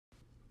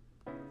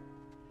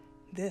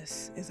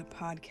This is a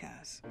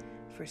podcast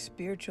for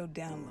spiritual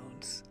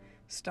downloads,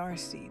 star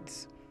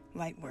seeds,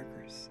 light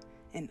workers,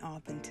 and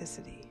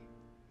authenticity.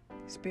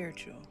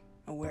 Spiritual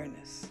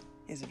awareness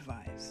is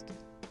advised.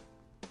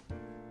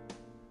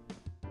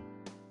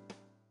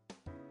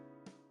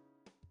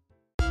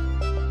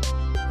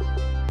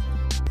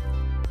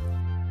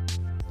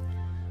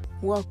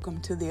 Welcome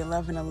to the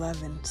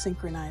 1111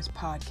 Synchronized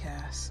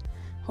Podcast.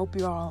 Hope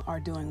you all are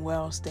doing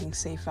well, staying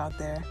safe out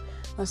there.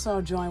 Let's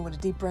all join with a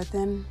deep breath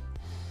in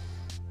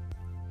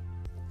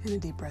and a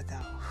deep breath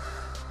out.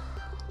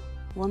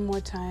 One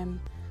more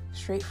time,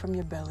 straight from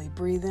your belly.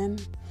 Breathe in,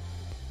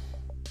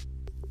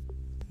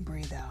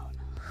 breathe out.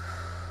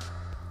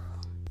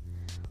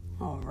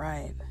 All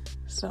right,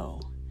 so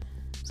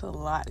a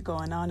lot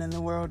going on in the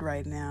world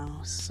right now.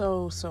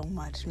 So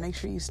much. Make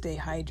sure you stay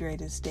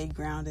hydrated, stay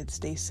grounded,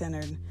 stay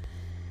centered.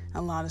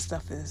 A lot of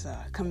stuff is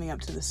coming up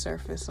to the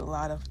surface. A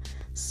lot of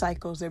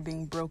cycles are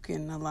being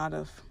broken. A lot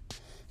of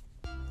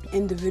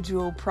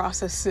individual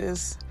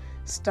processes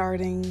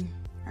starting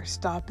or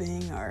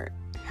stopping or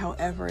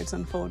however it's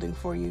unfolding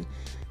for you.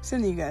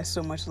 Sending you guys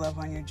so much love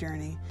on your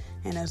journey.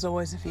 And as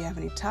always, if you have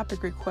any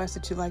topic requests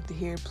that you'd like to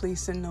hear,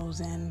 please send those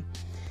in.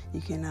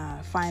 You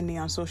can find me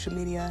on social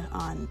media,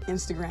 on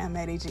Instagram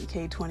at Agent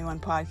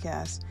K21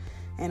 Podcast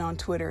and on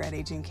Twitter at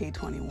Agent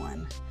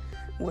K21.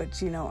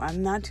 Which,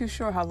 I'm not too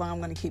sure how long I'm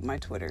going to keep my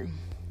Twitter.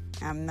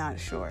 I'm not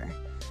sure.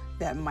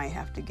 That might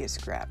have to get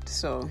scrapped.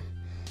 So,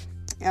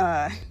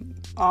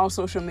 all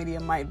social media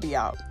might be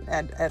out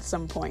at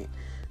some point.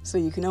 So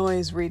you can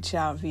always reach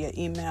out via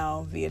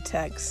email, via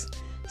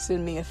text,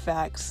 send me a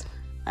fax.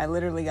 I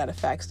literally got a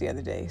fax the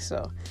other day.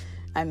 So,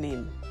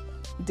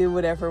 do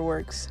whatever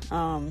works.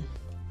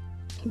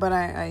 But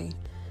I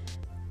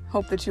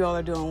hope that you all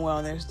are doing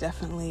well. There's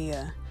definitely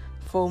a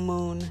full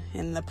moon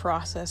in the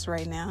process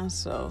right now,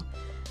 so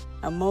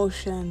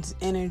emotions,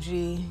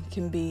 energy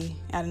can be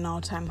at an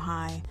all-time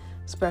high,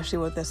 especially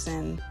with us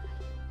in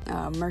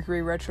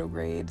Mercury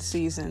retrograde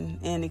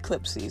season and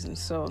eclipse season.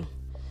 So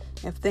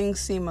if things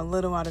seem a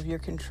little out of your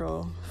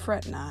control,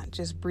 fret not.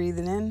 Just breathe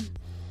it in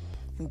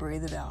and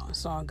breathe it out.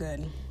 It's all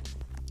good.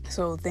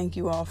 So thank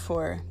you all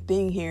for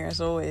being here as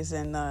always,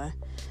 and I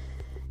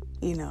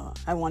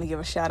want to give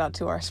a shout out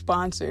to our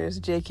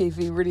sponsors,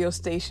 JKV Radio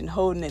Station,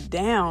 holding it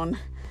down,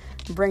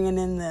 bringing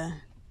in the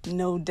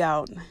No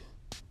Doubt,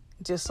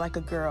 Just Like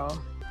a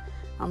Girl.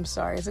 I'm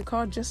sorry, is it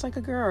called Just Like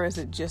a Girl or is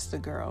it Just a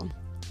Girl?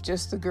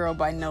 Just a Girl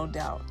by No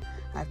Doubt.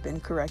 I've been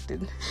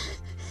corrected.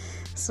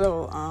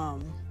 So,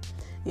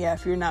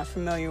 if you're not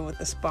familiar with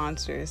the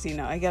sponsors,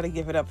 I got to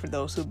give it up for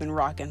those who've been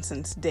rocking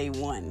since day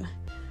one.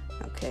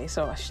 Okay,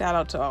 so a shout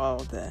out to all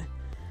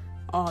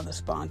the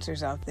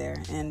sponsors out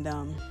there. And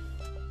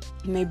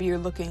maybe you're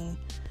looking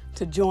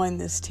to join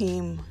this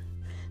team,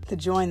 to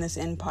join this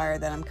empire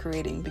that I'm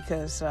creating,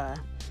 because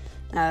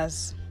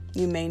as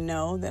you may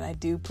know, that I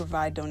do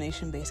provide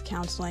donation-based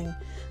counseling.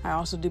 I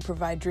also do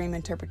provide dream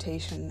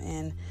interpretation,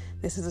 and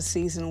this is a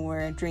season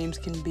where dreams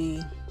can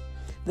be,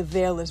 the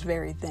veil is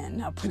very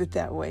thin, I'll put it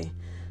that way.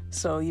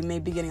 So you may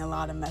be getting a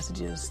lot of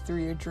messages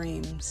through your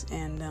dreams,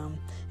 and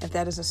if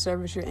that is a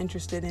service you're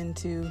interested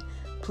into,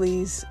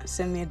 please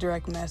send me a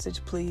direct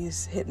message.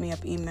 Please hit me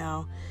up,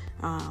 email,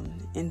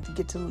 and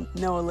get to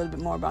know a little bit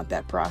more about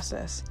that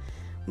process.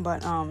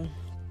 But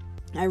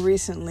I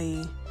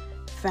recently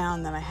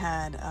found that I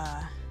had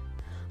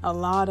a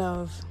lot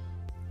of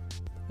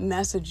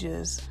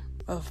messages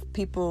of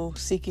people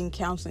seeking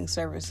counseling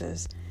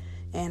services,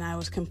 and I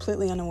was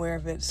completely unaware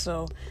of it.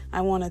 So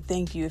I want to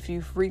thank you if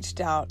you've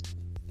reached out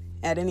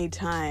at any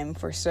time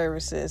for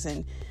services,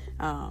 and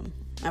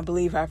I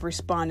believe I've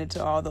responded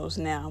to all those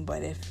now.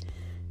 But if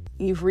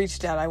you've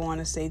reached out, I want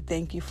to say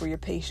thank you for your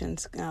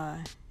patience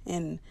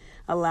in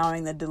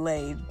allowing the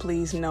delay.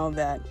 Please know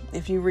that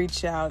if you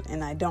reach out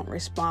and I don't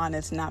respond,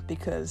 it's not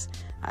because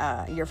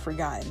you're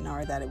forgotten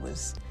or that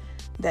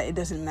it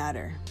doesn't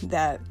matter.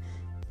 That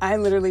I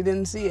literally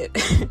didn't see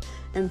it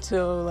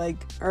until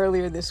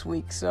earlier this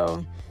week.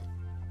 So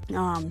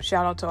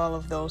shout out to all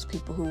of those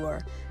people who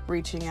are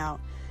reaching out.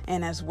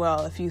 And as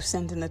well, if you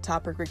sent in the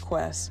topic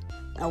request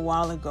a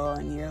while ago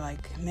and you're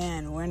like,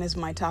 man, when is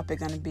my topic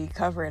going to be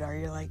covered? Or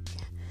you're like,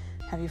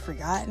 have you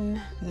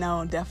forgotten?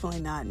 No, definitely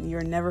not.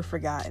 You're never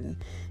forgotten.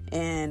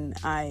 And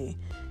I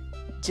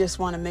just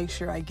want to make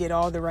sure I get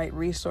all the right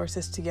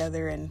resources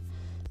together and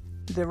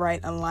the right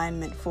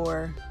alignment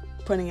for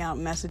putting out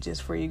messages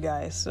for you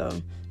guys.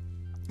 So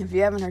if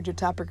you haven't heard your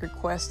topic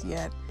request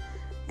yet,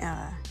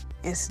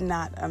 it's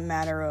not a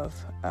matter of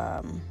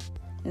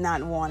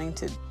not wanting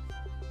to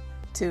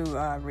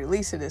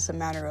release it. It's a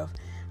matter of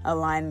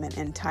alignment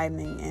and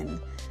timing and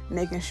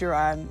making sure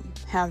I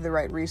have the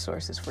right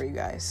resources for you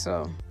guys.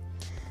 So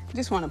I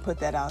just want to put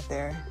that out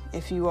there.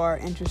 If you are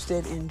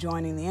interested in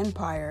joining the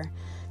empire,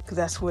 because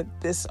that's what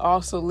this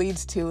also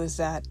leads to, is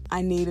that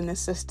I need an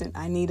assistant.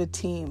 I need a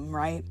team,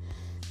 right?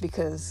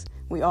 Because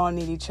we all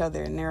need each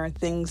other, and there are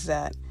things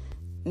that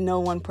no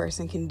one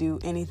person can do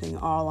anything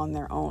all on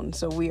their own.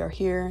 So we are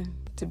here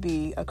to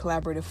be a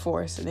collaborative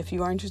force. And if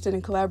you are interested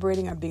in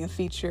collaborating or being a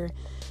feature,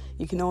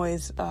 you can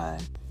always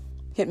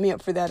hit me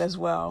up for that as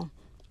well.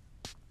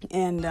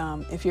 And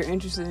if you're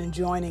interested in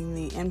joining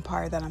the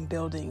empire that I'm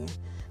building,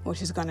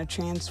 which is going to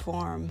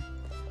transform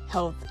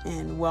health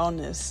and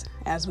wellness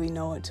as we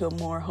know it to a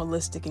more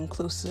holistic,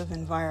 inclusive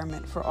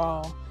environment for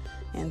all.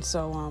 And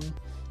so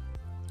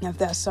if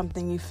that's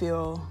something you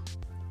feel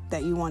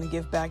that you want to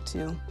give back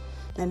to,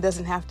 and it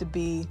doesn't have to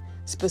be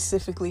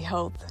specifically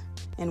health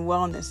and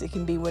wellness. It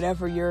can be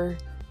whatever your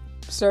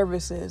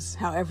service is,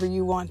 however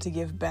you want to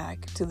give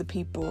back to the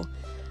people.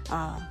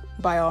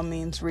 By all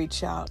means,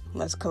 reach out.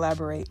 Let's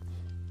collaborate.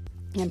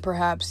 And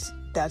perhaps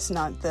that's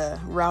not the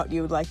route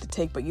you would like to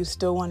take, but you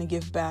still want to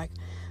give back.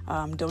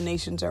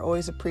 Donations are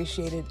always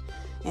appreciated.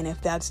 And if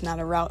that's not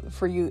a route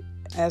for you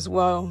as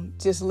well,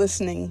 just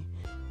listening,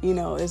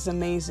 is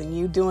amazing.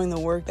 You doing the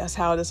work, that's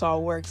how this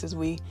all works, is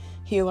we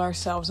heal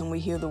ourselves and we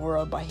heal the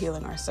world by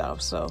healing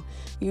ourselves. So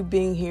you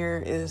being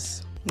here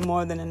is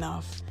more than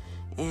enough.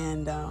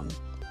 And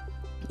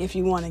if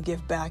you want to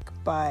give back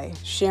by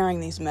sharing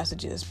these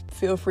messages,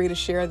 feel free to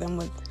share them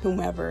with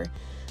whomever.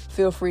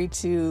 Feel free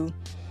to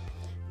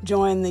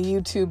join the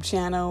YouTube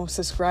channel,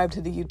 subscribe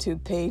to the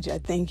YouTube page. I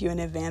thank you in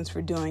advance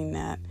for doing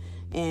that.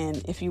 And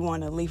if you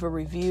want to leave a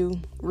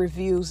review,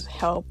 reviews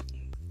help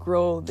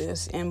grow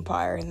this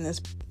empire and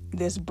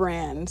this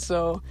brand.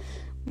 So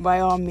by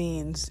all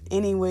means,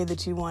 any way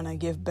that you want to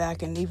give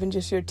back, and even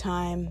just your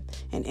time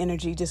and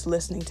energy just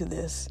listening to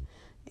this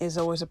is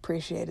always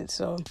appreciated.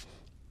 So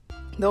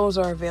those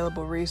are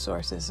available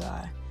resources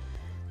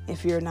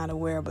if you're not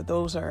aware, but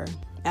those are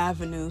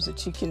avenues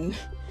that you can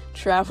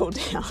travel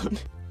down.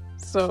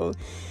 So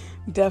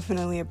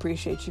definitely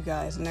appreciate you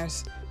guys. And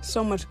there's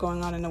so much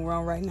going on in the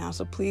world right now.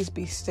 So please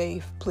be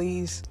safe.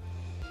 Please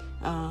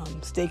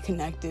stay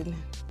connected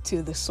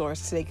to the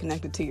source. Stay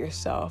connected to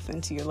yourself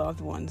and to your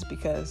loved ones,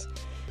 because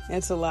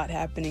it's a lot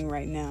happening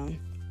right now.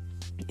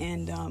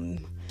 And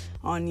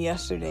on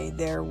yesterday,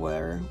 there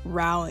were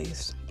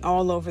rallies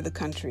all over the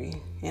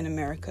country in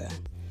America.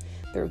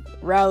 There are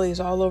rallies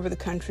all over the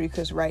country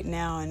because right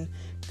now in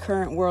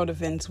current world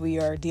events, we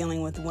are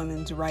dealing with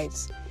women's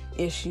rights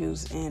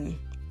issues and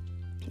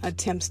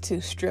attempts to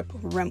strip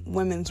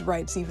women's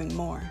rights even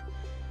more.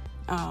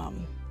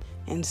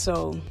 And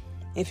so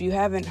if you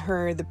haven't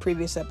heard the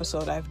previous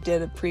episode, I've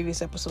did a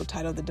previous episode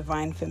titled The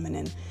Divine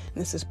Feminine. And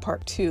this is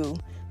part 2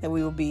 that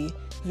we will be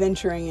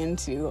venturing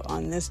into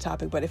on this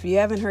topic. But if you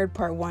haven't heard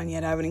part 1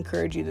 yet, I would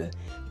encourage you to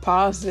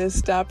pause this,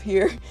 stop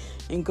here,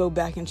 and go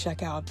back and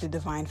check out The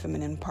Divine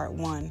Feminine part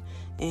 1,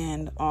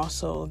 and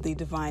also The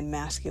Divine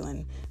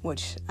Masculine,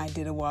 which I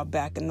did a while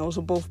back. And those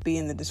will both be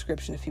in the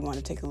description if you want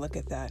to take a look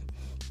at that.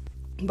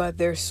 But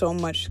there's so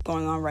much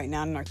going on right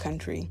now in our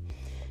country,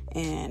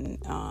 and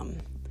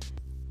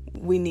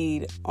we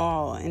need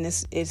all, and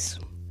it's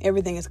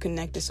everything is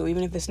connected. So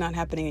even if it's not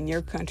happening in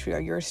your country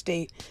or your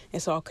state,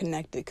 it's all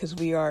connected because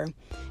we are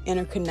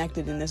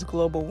interconnected in this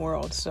global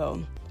world.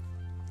 So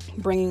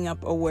bringing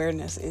up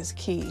awareness is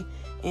key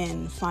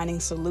in finding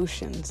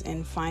solutions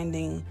and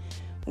finding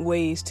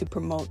ways to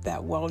promote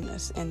that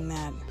wellness and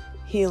that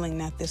healing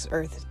that this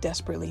earth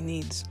desperately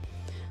needs.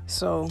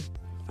 So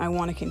I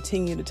want to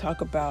continue to talk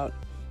about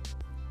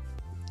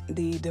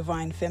the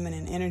divine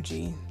feminine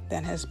energy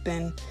that has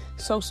been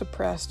so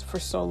suppressed for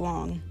so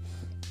long.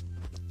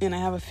 And I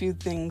have a few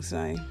things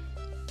I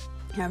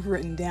have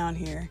written down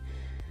here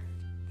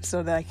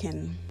so that I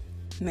can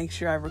make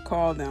sure I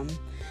recall them.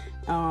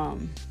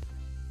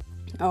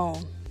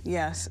 Oh,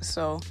 yes.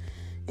 So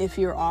if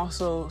you're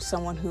also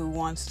someone who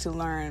wants to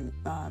learn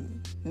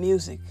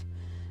music,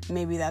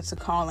 maybe that's a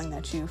calling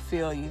that you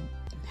feel you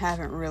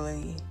haven't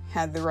really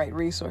had the right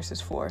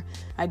resources for.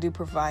 I do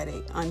provide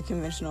an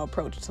unconventional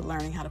approach to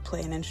learning how to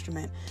play an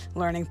instrument,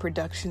 learning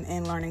production,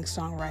 and learning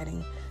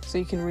songwriting. So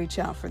you can reach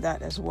out for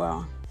that as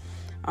well.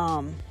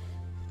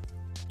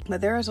 But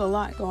there is a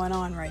lot going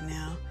on right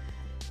now.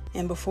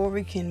 And before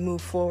we can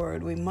move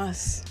forward, we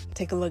must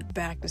take a look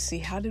back to see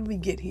how did we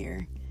get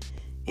here,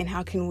 and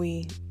how can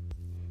we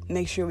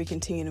make sure we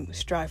continue to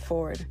strive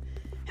forward.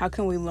 How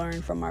can we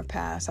learn from our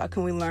past? How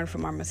can we learn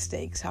from our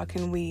mistakes? How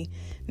can we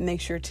make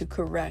sure to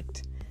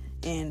correct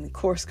and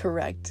course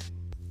correct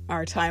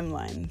our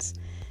timelines?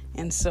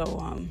 And so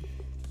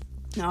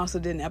I also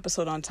did an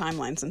episode on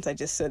timelines, since I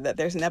just said that.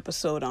 There's an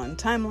episode on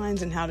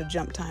timelines and how to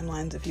jump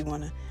timelines. If you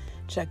want to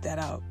check that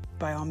out,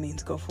 by all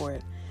means, go for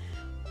it.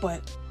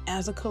 But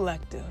as a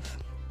collective,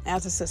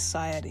 as a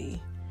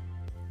society,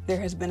 there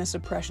has been a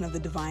suppression of the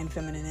divine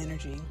feminine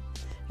energy.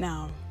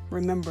 Now,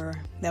 remember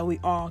that we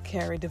all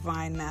carry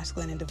divine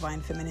masculine and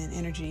divine feminine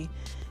energy,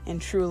 and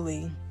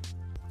truly,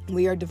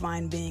 we are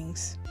divine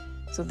beings.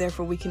 So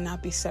therefore, we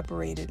cannot be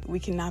separated. We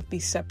cannot be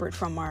separate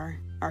from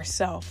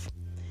ourself.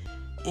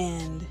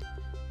 And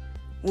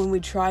when we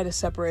try to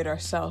separate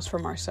ourselves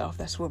from ourselves,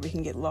 that's where we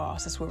can get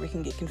lost. That's where we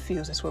can get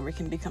confused. That's where we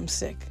can become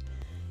sick.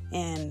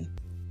 And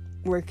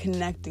we're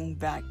connecting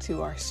back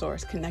to our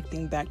source,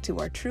 connecting back to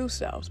our true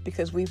selves,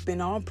 because we've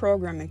been all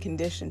programmed and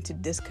conditioned to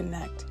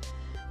disconnect,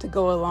 to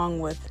go along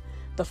with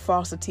the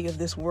falsity of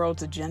this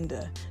world's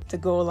agenda to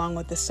go along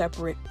with the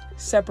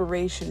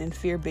separation and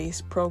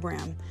fear-based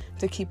program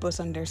to keep us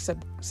under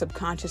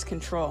subconscious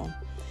control.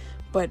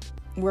 But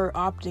we're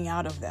opting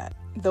out of that.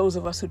 Those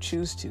of us who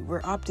choose to,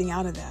 we're opting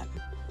out of that.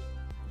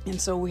 And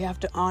so we have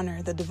to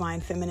honor the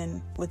divine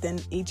feminine within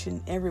each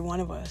and every one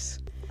of us.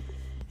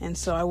 And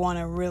so I want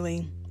to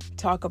really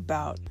talk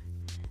about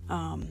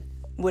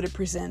what it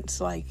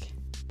presents like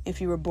if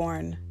you were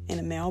born in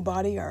a male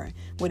body, or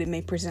what it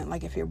may present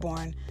like if you're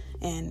born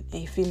in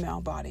a female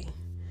body.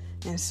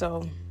 And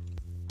so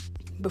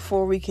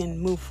before we can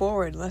move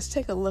forward, let's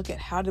take a look at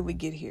how did we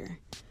get here?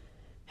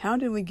 How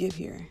did we get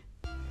here?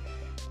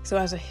 So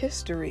as a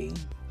history,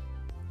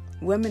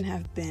 women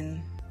have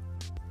been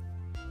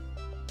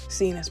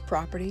seen as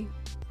property,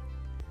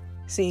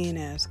 seen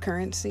as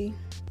currency,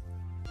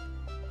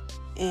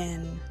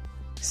 and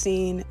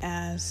seen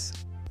as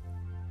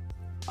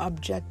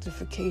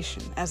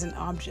objectification, as an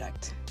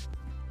object.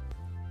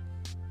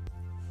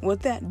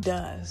 What that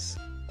does,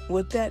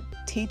 what that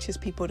teaches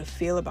people to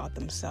feel about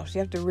themselves, you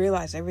have to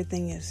realize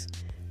everything is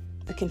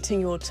a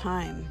continual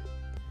time.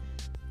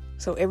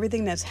 So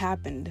everything that's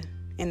happened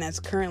and that's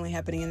currently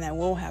happening and that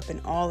will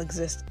happen all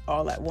exists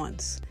all at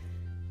once.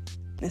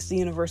 It's the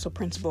universal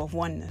principle of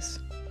oneness.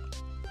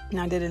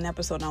 Now, I did an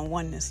episode on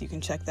oneness. You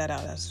can check that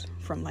out. That's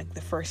from like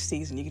the first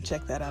season. You can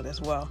check that out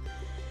as well.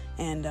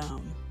 And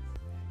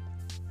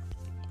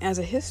as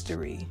a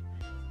history,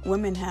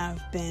 women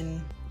have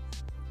been,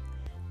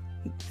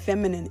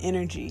 feminine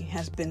energy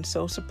has been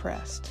so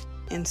suppressed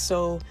and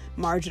so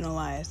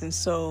marginalized and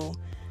so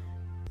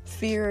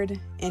feared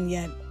and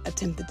yet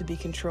attempted to be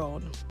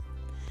controlled.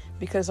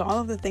 Because all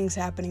of the things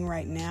happening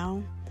right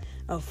now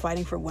of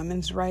fighting for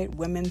women's rights,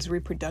 women's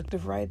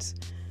reproductive rights,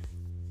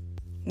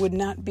 would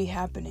not be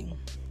happening.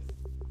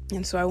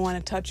 And so I want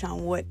to touch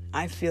on what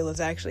I feel is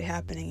actually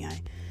happening.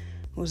 I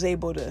was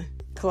able to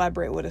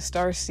collaborate with a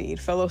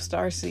fellow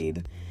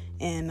starseed,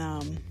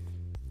 and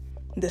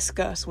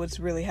discuss what's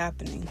really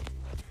happening.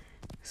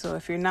 So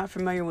if you're not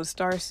familiar with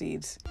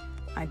starseeds,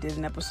 I did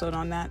an episode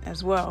on that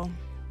as well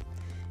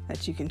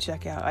that you can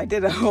check out. I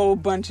did a whole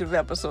bunch of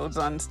episodes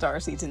on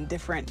starseeds and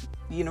different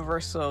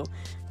universal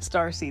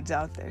starseeds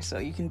out there. So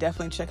you can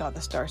definitely check out the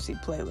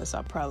starseed playlist.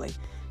 I'll probably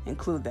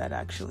include that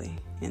actually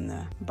in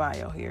the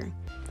bio here.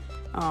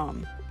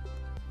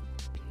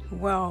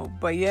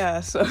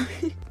 So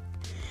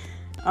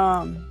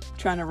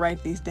trying to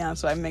write these down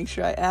so I make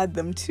sure I add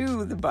them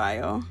to the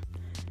bio.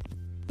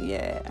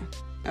 Yeah.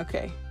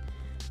 Okay.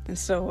 And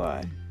so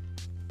I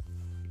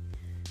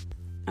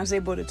was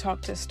able to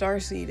talk to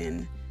Starseed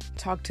and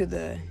talk to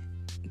the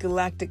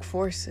galactic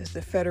forces,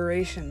 the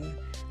Federation,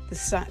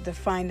 to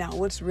find out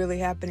what's really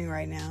happening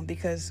right now.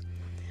 Because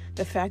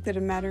the fact of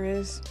the matter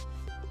is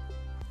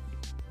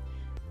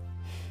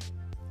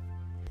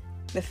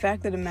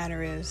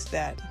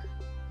that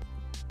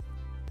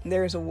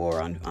there is a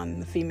war on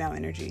the female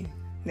energy.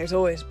 There's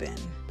always been.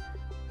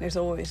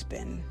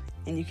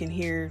 And you can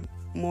hear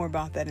more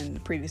about that in the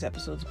previous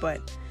episodes,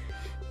 but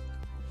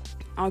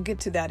I'll get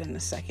to that in a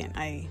second.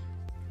 I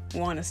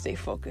want to stay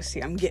focused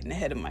here. I'm getting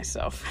ahead of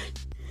myself.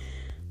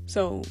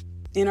 So,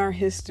 in our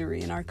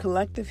history, in our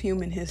collective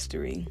human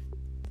history,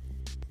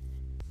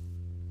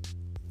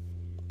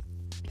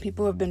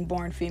 people who have been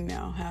born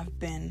female have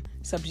been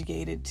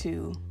subjugated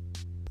to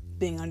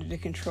being under the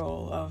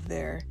control of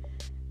their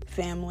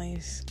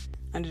families,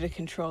 under the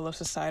control of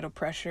societal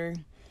pressure,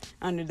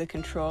 under the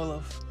control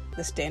of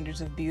the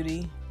standards of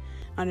beauty,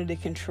 under the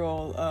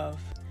control of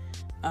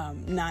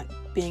not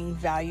being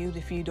valued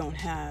if you don't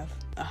have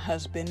a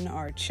husband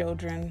or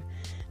children,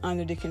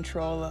 under the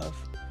control of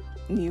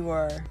you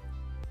are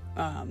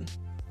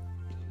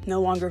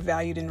no longer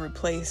valued and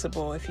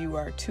replaceable if you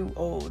are too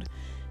old,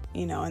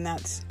 and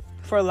that's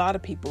for a lot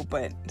of people,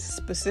 but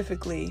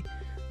specifically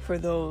for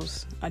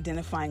those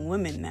identifying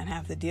women that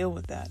have to deal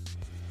with that.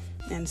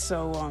 And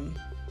so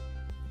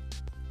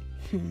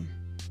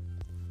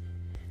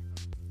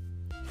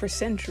for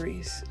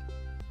centuries,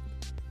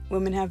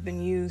 women have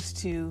been used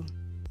to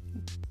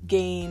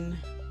gain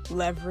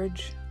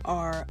leverage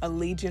or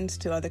allegiance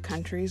to other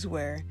countries,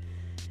 where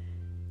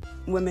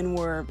women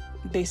were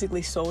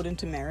basically sold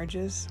into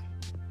marriages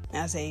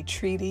as a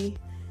treaty,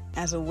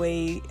 as a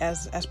way,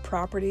 as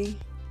property,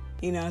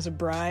 as a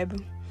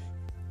bribe.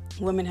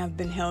 Women have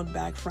been held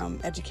back from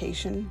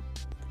education,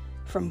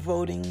 from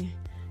voting,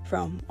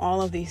 from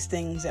all of these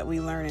things that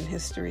we learn in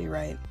history,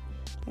 right?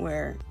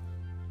 Where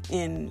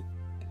in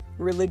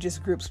religious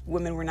groups,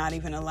 women were not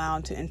even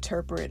allowed to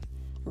interpret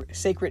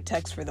sacred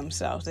texts for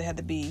themselves. They had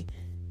to be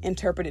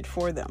interpreted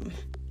for them,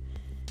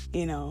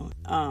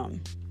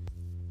 and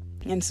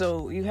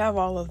so you have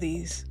all of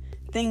these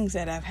things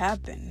that have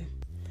happened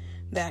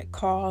that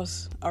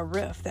cause a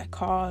rift, that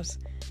cause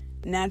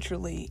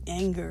naturally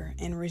anger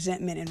and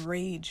resentment and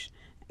rage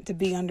to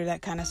be under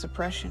that kind of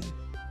suppression.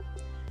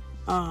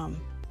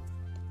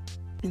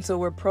 And so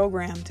we're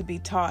programmed to be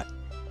taught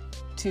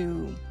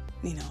to,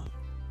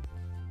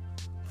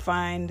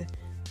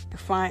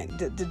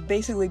 to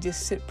basically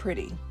just sit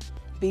pretty,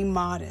 be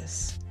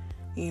modest,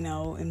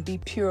 and be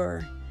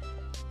pure,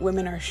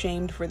 women are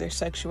shamed for their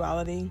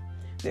sexuality.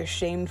 They're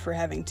shamed for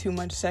having too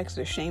much sex.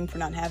 They're shamed for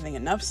not having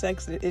enough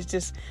sex. It's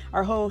just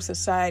our whole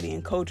society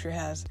and culture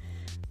has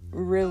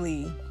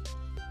really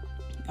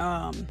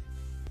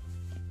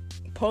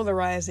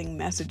polarizing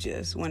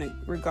messages when it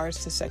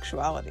regards to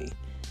sexuality.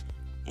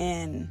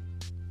 And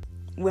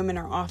women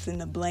are often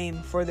the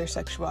blame for their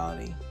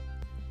sexuality.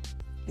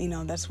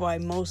 That's why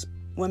most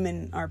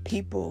women are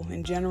people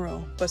in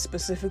general, but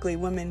specifically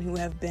women who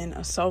have been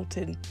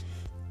assaulted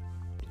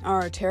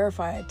are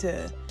terrified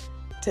to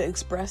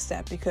express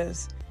that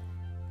because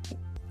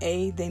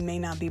A, they may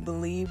not be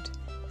believed.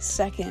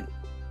 Second,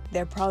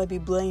 they'll probably be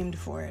blamed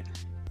for it.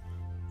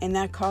 And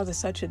that causes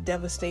such a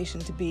devastation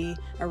to be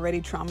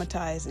already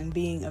traumatized and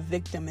being a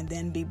victim and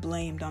then be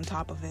blamed on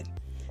top of it.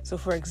 So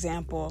for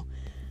example,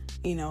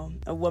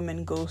 a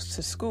woman goes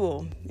to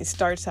school. It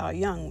starts out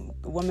young.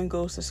 A woman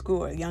goes to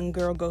school. A young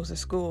girl goes to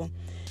school,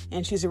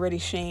 and she's already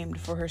shamed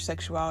for her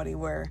sexuality.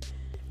 Where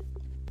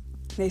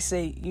they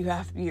say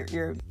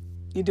you're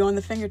doing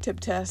the fingertip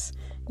test.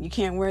 You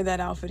can't wear that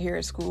outfit here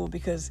at school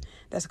because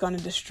that's going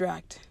to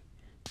distract.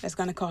 That's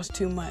going to cost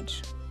too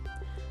much.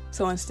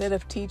 So instead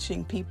of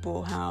teaching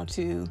people how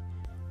to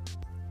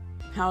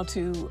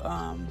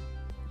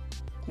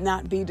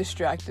not be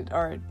distracted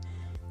or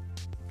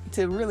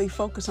to really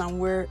focus on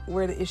where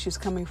the issue's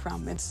coming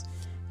from, it's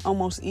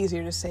almost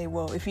easier to say,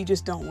 well, if you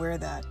just don't wear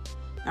that,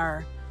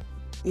 or,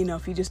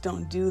 if you just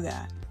don't do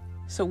that.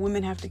 So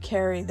women have to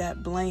carry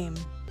that blame,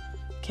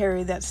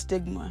 carry that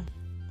stigma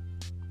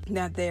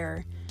that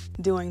they're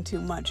doing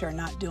too much or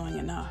not doing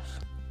enough.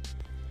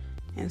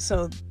 And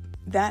so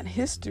that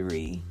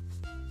history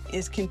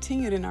is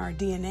continued in our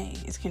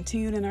DNA. It's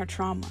continued in our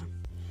trauma.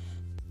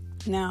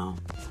 Now,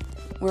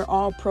 we're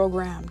all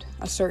programmed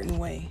a certain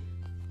way.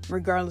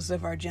 Regardless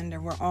of our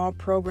gender, we're all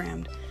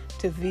programmed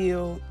to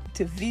view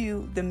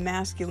the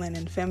masculine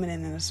and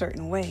feminine in a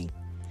certain way.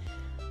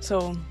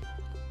 So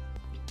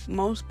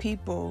most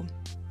people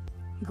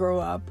grow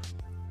up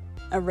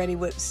already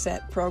with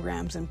set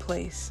programs in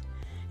place.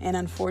 And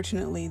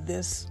unfortunately,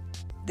 this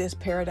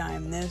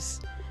paradigm, this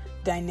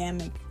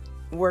dynamic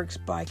works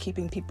by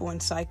keeping people in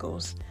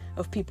cycles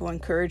of people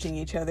encouraging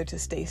each other to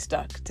stay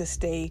stuck, to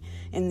stay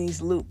in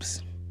these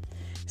loops.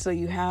 So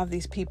you have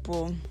these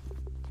people,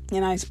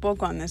 and I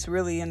spoke on this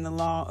really in the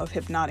Law of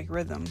Hypnotic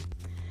Rhythm.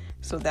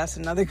 So that's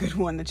another good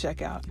one to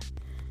check out.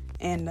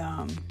 And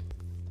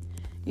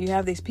you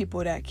have these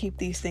people that keep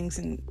these things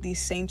and these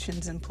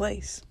sanctions in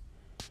place.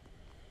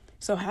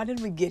 So how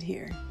did we get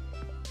here?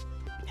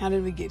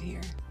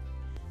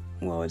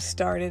 Well, it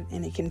started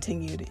and it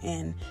continued.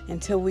 And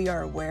until we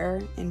are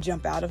aware and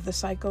jump out of the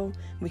cycle,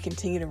 we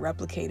continue to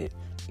replicate it,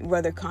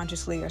 whether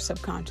consciously or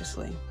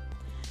subconsciously.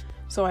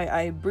 So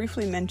I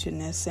briefly mentioned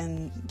this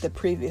in the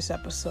previous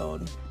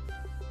episode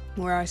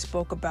where I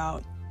spoke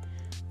about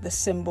the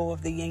symbol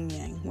of the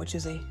yin-yang, which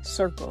is a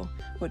circle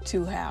with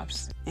two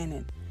halves in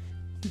it,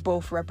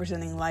 both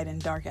representing light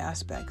and dark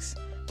aspects,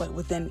 but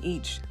within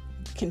each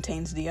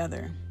contains the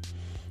other.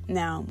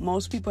 Now,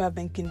 most people have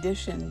been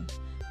conditioned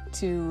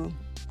to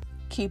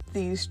keep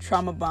these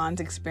trauma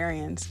bonds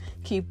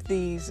keep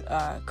these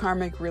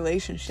karmic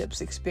relationships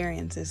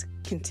experiences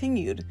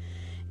continued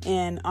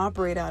and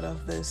operate out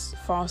of this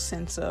false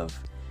sense of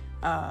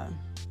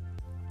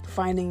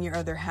finding your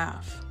other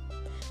half.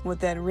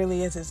 What that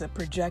really is a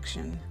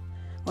projection.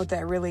 What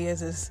that really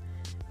is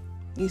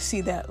you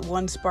see that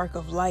one spark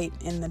of light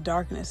in the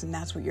darkness, and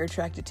that's what you're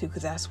attracted to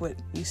because that's what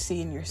you see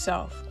in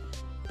yourself.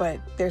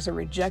 But there's a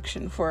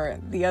rejection for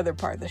the other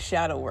part, the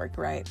shadow work,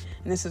 right?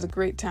 And this is a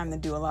great time to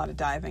do a lot of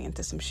diving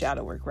into some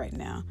shadow work right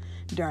now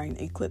during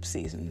eclipse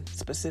season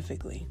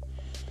specifically.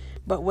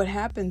 But what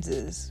happens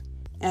is,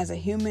 as a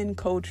human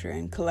culture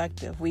and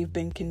collective, we've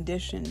been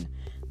conditioned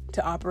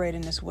to operate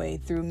in this way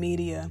through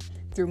media,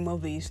 through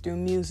movies, through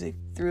music,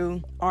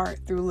 through art,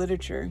 through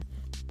literature.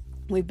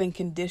 We've been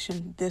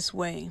conditioned this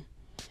way.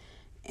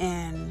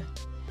 And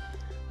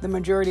the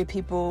majority of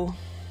people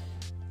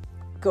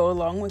go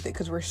along with it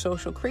because we're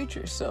social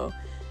creatures. So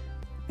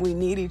we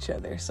need each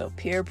other. So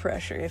peer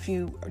pressure. If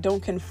you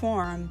don't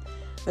conform,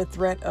 the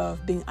threat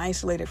of being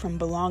isolated from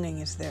belonging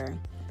is there.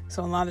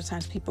 So a lot of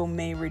times people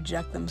may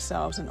reject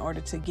themselves in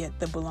order to get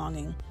the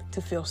belonging,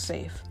 to feel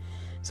safe.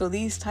 So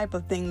these type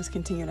of things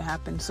continue to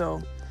happen.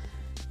 So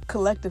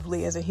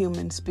collectively as a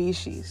human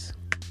species,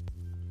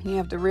 you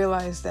have to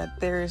realize that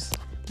there's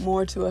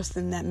more to us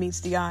than that meets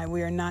the eye.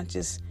 We are not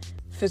just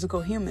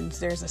physical humans.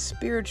 There's a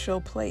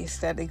spiritual place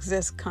that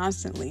exists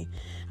constantly.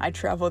 I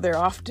travel there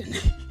often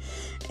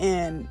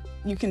and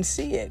you can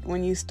see it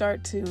when you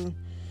start to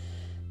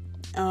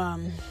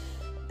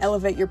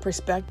elevate your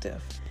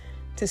perspective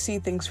to see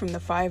things from the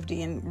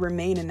 5D and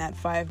remain in that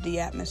 5D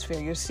atmosphere.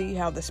 You'll see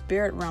how the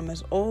spirit realm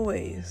is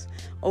always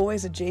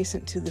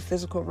adjacent to the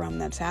physical realm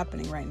that's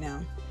happening right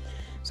now.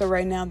 So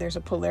right now there's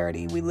a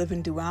polarity. We live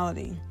in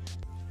duality,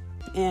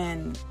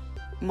 and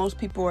most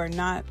people are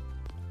not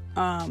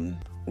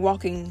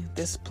walking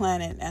this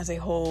planet as a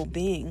whole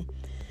being.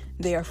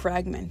 They are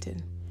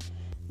fragmented.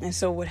 And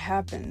so what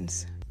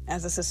happens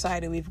as a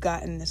society, we've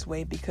gotten this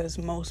way because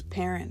most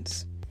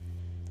parents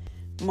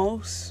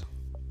most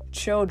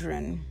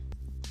children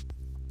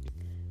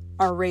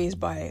are raised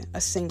by in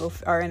a single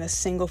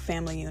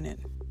family unit.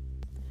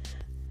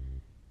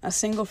 A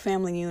single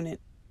family unit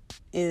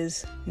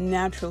is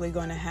naturally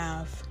going to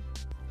have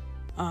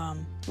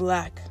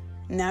lack,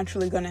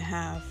 naturally going to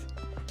have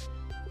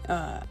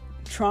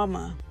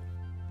trauma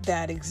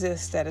that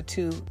exists that a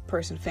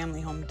two-person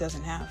family home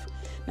doesn't have.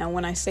 Now,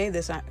 when I say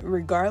this,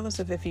 regardless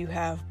of if you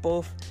have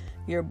both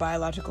your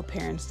biological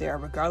parents there,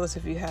 regardless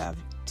if you have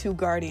two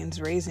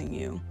guardians raising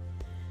you,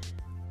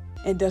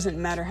 it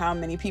doesn't matter how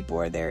many people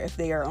are there if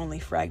they are only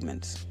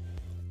fragments.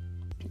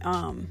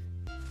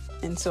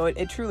 And so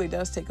it truly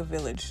does take a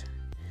village.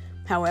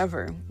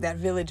 However, that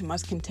village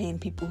must contain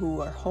people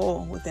who are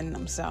whole within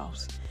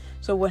themselves.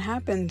 So what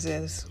happens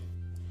is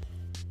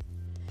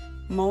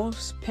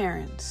most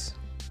parents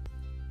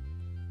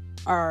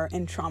are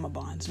in trauma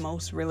bonds.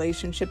 Most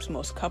relationships,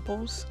 most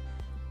couples,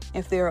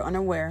 if they're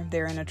unaware,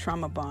 they're in a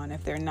trauma bond.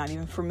 If they're not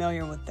even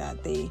familiar with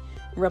that, they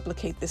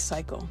replicate this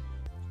cycle.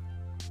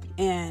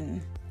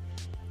 And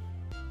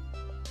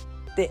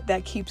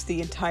that keeps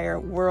the entire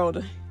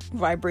world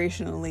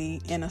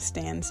vibrationally in a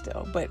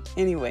standstill. But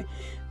anyway,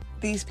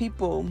 these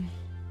people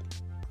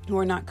who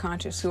are not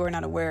conscious, who are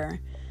not aware,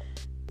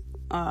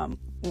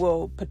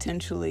 will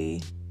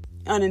potentially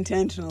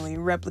unintentionally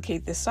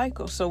replicate this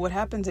cycle. So what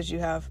happens is you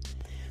have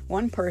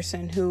one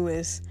person who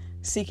is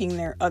seeking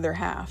their other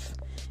half,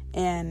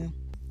 and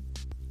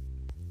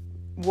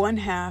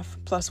 1/2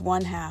 plus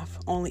 1/2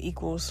 only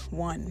equals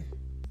 1.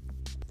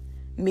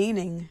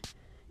 Meaning,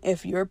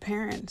 if your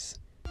parents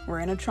were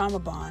in a trauma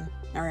bond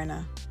or in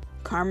a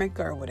karmic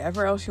or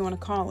whatever else you want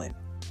to call it,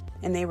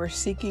 and they were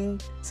seeking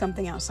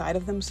something outside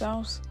of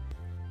themselves,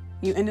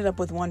 you ended up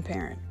with one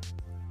parent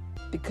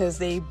because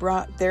they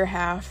brought their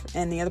half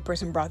and the other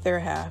person brought their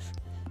half,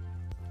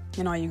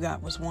 and all you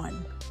got was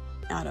 1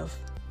 out of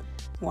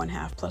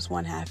 1/2 plus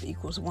 1/2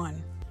 equals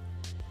 1.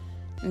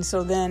 And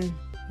so then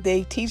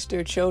they teach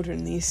their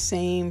children these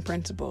same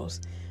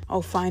principles.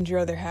 Oh, find your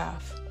other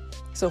half.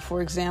 So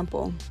for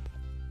example,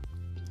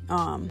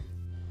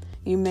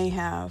 you may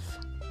have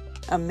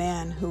a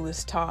man who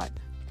is taught,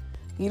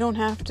 you don't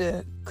have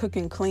to cook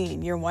and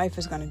clean. Your wife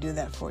is going to do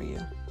that for you.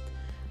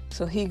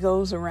 So he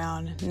goes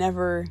around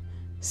never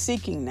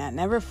seeking that,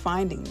 never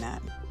finding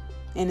that,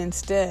 and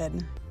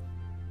instead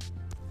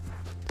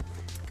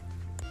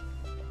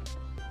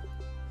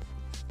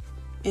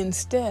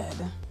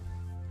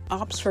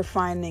opts for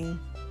finding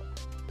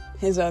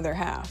his other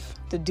half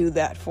to do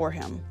that for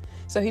him.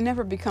 So he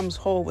never becomes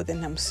whole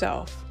within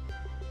himself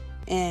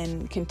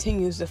and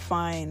continues to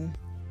find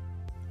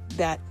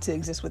that to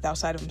exist with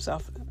outside of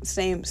himself.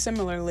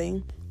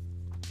 Similarly,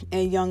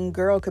 a young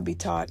girl could be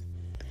taught,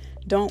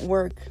 don't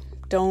work,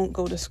 don't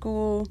go to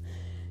school,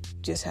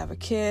 just have a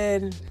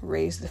kid,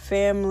 raise the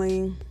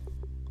family,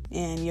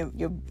 and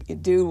your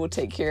dude will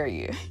take care of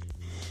you.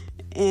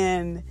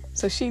 And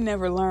so she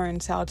never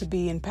learns how to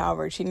be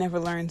empowered. She never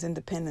learns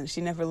independence.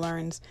 She never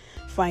learns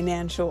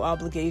financial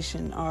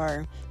obligation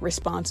or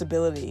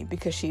responsibility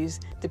because she's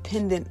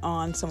dependent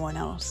on someone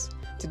else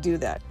to do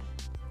that.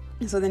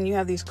 And so then you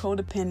have these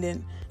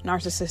codependent,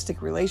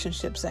 narcissistic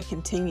relationships that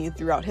continue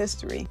throughout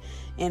history,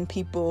 and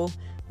people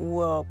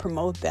will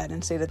promote that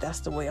and say that that's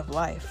the way of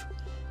life.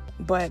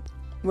 But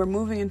we're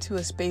moving into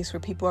a space where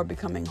people are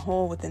becoming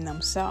whole within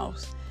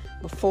themselves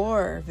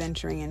before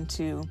venturing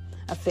into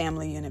a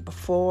family unit,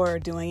 before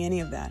doing any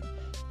of that.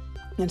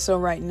 And so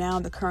right now,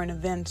 the current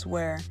events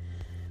where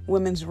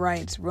women's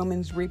rights,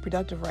 women's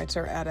reproductive rights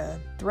are at a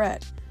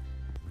threat,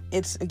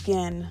 it's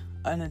again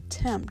an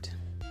attempt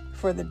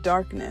for the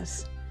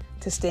darkness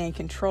to stay in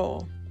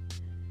control,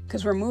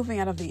 because we're moving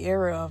out of the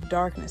era of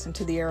darkness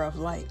into the era of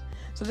light.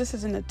 So this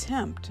is an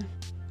attempt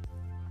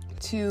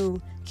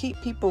to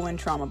keep people in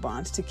trauma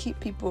bonds, to keep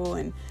people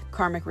in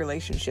karmic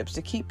relationships,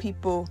 to keep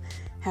people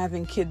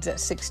having kids at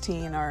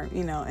 16 or,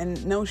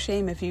 and no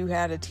shame if you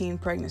had a teen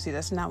pregnancy.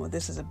 That's not what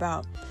this is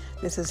about.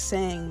 This is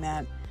saying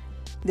that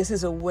this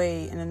is a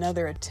way and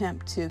another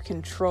attempt to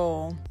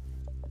control,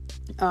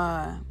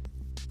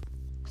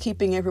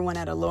 keeping everyone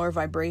at a lower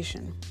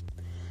vibration.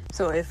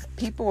 So if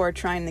people are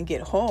trying to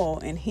get whole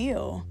and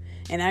heal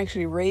and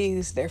actually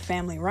raise their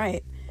family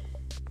right,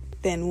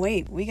 then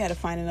wait, we got to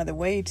find another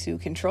way to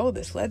control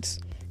this. Let's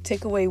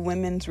take away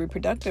women's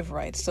reproductive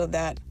rights so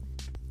that,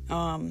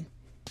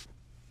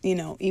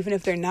 even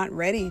if they're not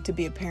ready to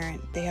be a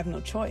parent, they have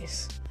no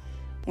choice,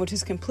 which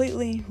is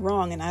completely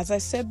wrong. And as I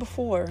said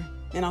before,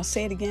 and I'll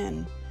say it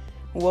again,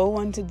 woe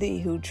unto thee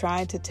who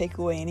tried to take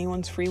away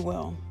anyone's free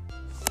will.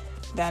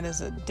 That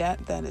is a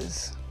debt that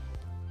is...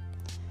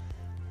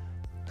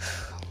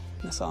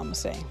 That's all I'm going to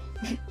say.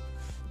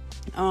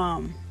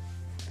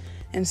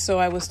 And so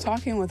I was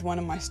talking with one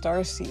of my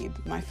fellow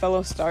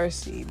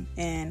starseed,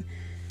 and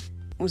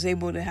was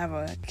able to have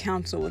a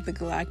council with the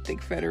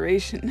Galactic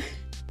Federation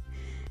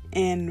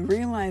and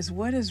realize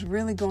what is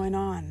really going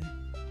on.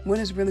 What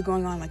is really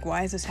going on? Like,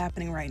 why is this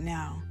happening right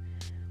now?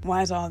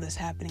 Why is all this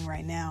happening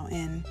right now?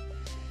 And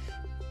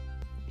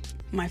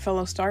my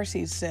fellow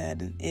starseed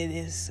said it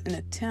is an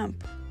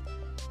attempt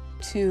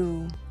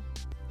to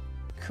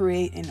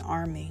create an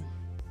army.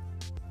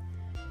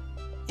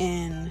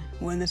 And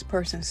when this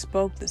person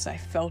spoke this, I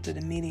felt it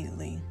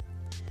immediately.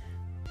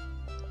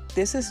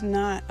 This is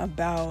not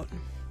about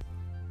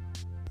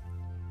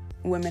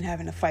women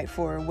having to fight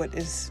for what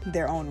is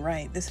their own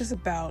right. This is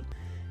about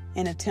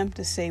an attempt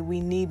to say we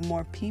need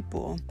more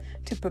people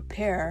to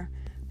prepare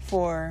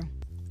for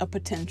a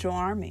potential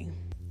army,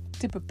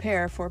 to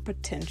prepare for a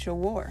potential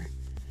war,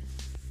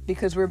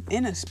 because we're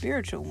in a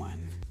spiritual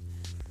one,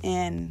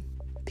 and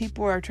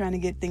people are trying to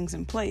get things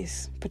in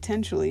place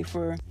potentially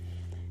for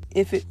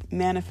if it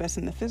manifests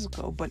in the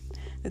physical. But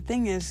the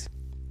thing is,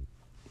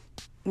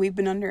 we've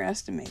been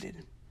underestimated.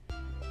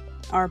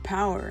 Our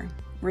power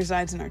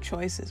resides in our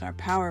choices. Our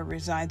power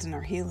resides in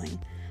our healing.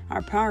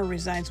 Our power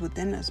resides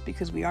within us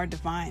because we are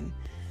divine.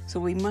 So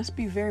we must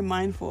be very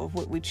mindful of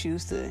what we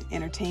choose to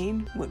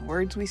entertain, what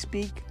words we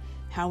speak,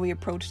 how we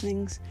approach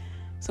things.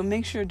 So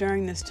make sure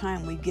during this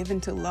time we give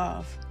into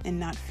love and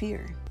not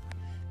fear,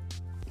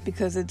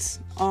 because it's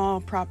all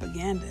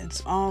propaganda.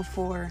 It's all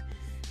for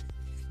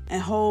a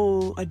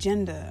whole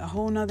agenda, a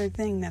whole nother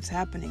thing that's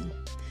happening.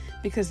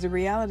 Because the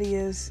reality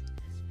is,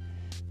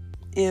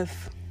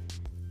 if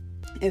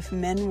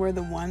men were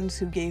the ones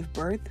who gave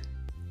birth,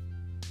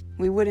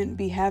 we wouldn't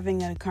be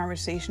having a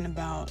conversation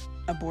about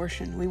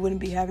abortion. We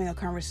wouldn't be having a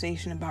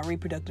conversation about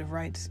reproductive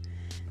rights,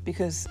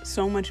 because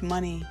so much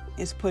money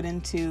is put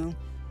into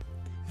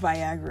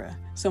Viagra.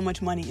 So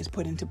much money is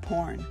put into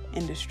porn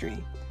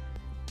industry.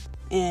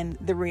 And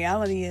the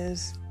reality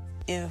is,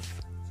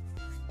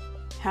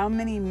 how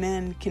many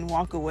men can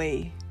walk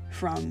away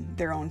from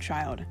their own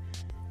child?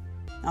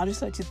 I'll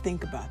just let you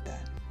think about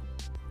that.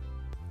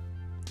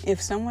 If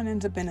someone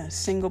ends up in a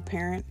single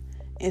parent,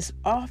 it's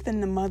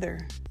often the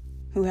mother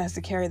who has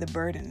to carry the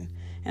burden.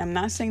 And I'm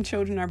not saying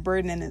children are a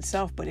burden in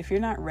itself, but if you're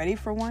not ready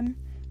for one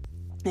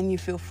and you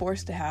feel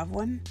forced to have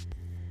one,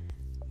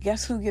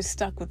 guess who gets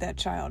stuck with that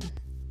child?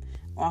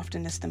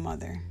 Often it's the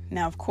mother.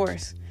 Now, of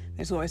course,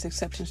 there's always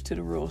exceptions to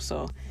the rule.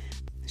 So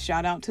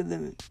shout out to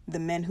the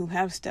men who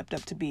have stepped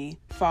up to be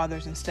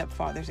fathers and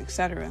stepfathers,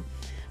 etc.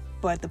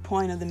 But the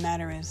point of the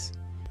matter is,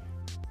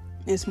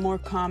 it's more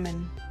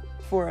common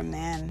for a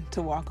man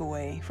to walk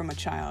away from a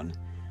child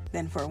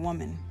than for a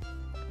woman.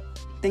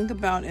 Think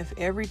about if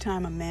every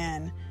time a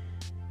man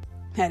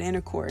had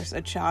intercourse,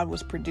 a child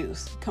was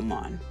produced. Come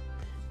on.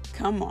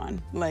 Come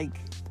on.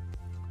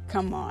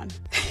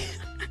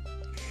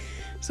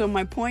 So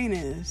my point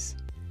is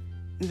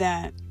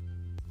that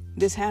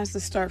this has to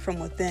start from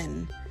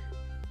within.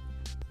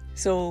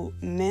 So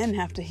men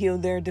have to heal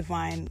their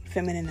divine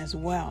feminine as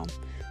well,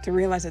 to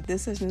realize that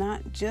this is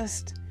not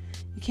just,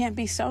 you can't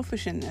be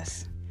selfish in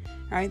this,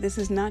 right? This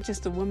is not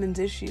just a woman's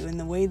issue. And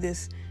the way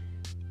this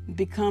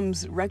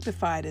becomes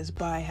rectified is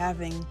by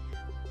having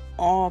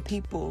all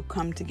people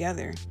come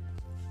together.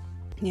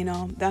 You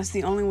know, that's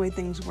the only way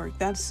things work.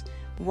 That's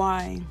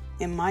why,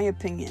 in my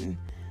opinion,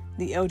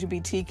 the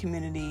LGBT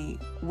community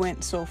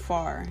went so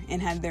far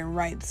and had their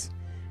rights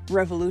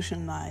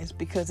revolutionized,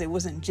 because it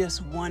wasn't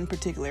just one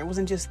particular, it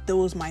wasn't just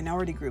those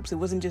minority groups, it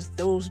wasn't just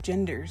those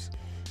genders.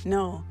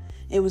 No,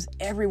 it was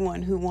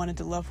everyone who wanted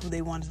to love who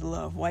they wanted to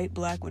love, white,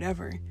 black,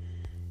 whatever.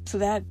 So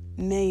that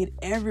made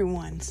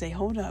everyone say,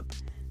 hold up,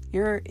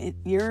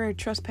 you're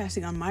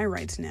trespassing on my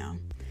rights now.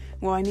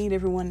 Well, I need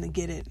everyone to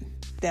get it,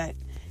 that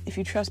if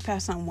you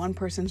trespass on one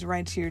person's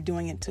rights, you're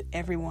doing it to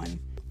everyone.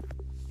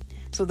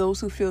 So those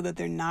who feel that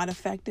they're not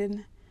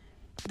affected,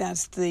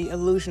 that's the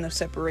illusion of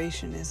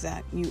separation, is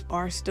that you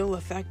are still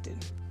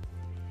affected.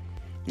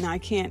 Now, I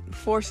can't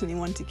force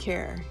anyone to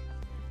care,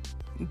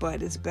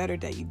 but it's better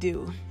that you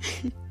do.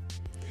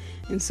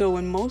 And so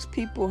when most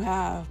people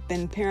have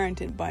been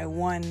parented by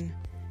one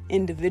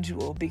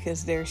individual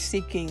because they're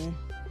seeking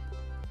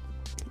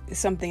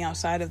something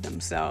outside of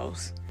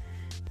themselves,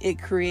 it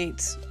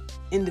creates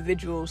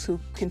individuals who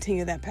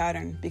continue that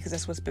pattern because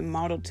that's what's been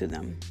modeled to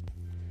them.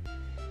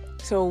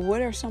 So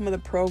what are some of the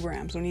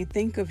programs, when you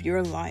think of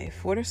your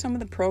life, what are some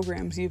of the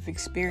programs you've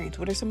experienced?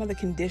 What are some of the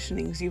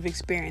conditionings you've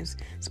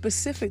experienced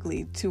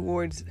specifically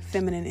towards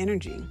feminine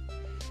energy?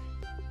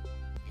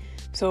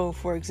 So,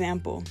 for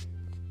example,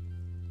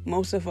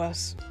 most of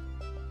us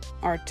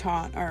are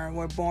taught, or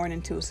we're born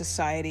into a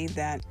society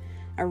that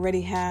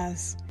already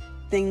has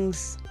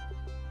things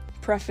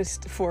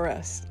prefaced for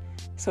us.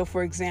 So,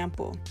 for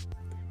example,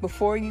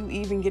 before you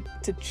even get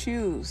to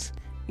choose,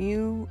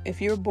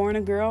 if you're born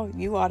a girl,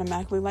 you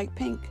automatically like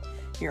pink.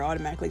 You're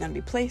automatically going to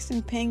be placed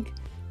in pink.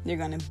 You're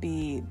going to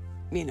be,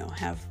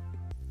 have,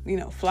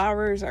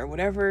 flowers or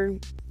whatever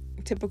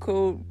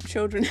typical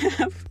children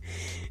have.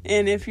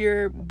 And if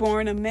you're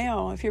born a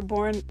male, if you're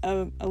born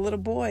a little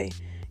boy,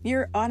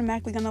 you're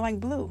automatically going to like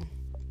blue.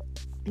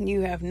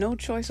 You have no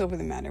choice over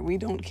the matter. We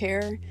don't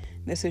care.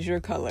 This is your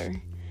color.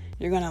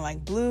 You're going to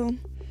like blue.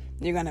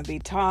 You're going to be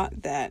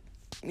taught that,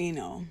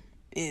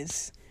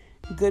 is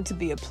good to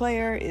be a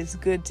player, is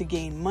good to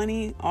gain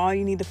money. All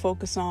you need to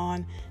focus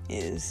on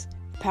is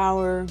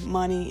power,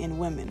 money, and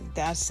women.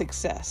 That's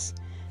success.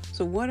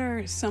 So what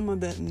are some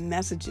of the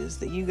messages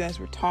that you guys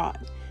were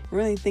taught?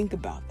 Really think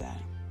about that.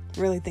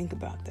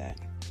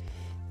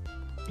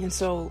 And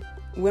so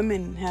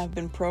women have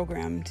been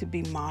programmed to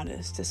be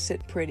modest, to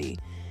sit pretty,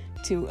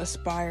 to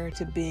aspire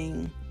to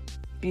being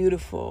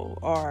beautiful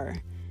or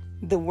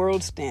the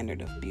world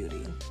standard of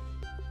beauty,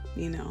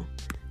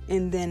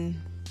 and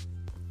then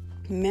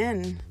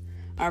men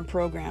are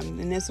programmed,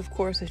 and this of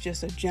course is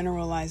just a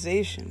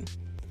generalization,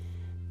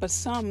 but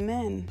some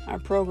men are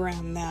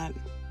programmed that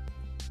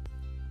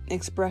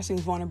expressing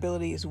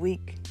vulnerability is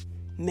weak.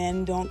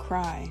 Men don't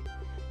cry,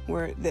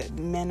 where that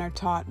men are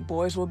taught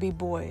boys will be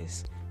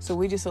boys, so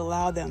we just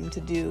allow them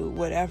to do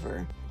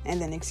whatever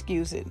and then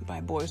excuse it by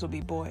boys will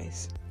be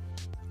boys.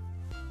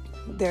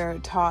 They're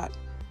taught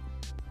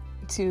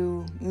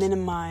to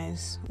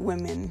minimize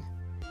women.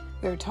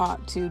 They're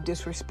taught to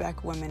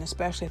disrespect women,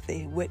 especially if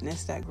they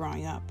witness that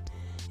growing up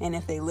and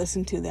if they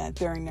listen to that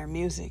during their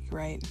music,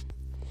 right?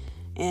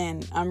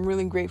 And I'm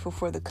really grateful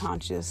for the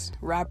conscious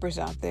rappers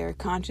out there,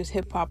 conscious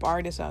hip-hop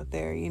artists out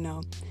there.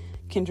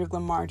 Kendrick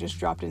Lamar just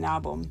dropped an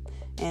album,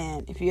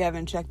 and if you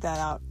haven't checked that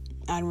out,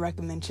 I'd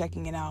recommend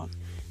checking it out,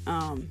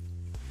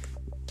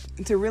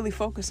 to really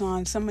focus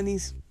on some of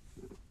these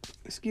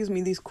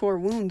core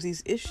wounds,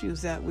 these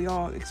issues that we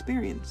all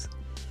experience.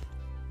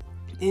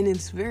 And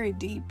it's very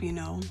deep,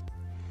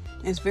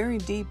 It's very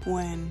deep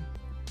when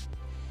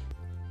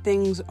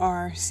things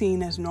are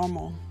seen as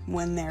normal,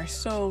 when they're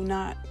so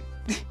not,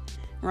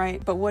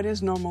 right? But what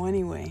is normal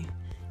anyway?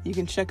 You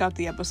can check out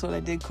the episode I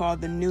did called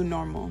The New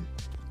Normal.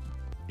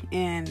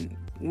 And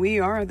we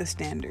are the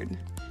standard.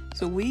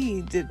 So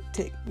we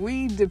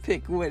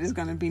depict what is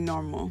going to be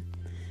normal.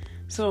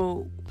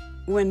 So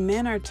when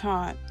men are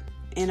taught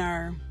and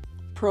are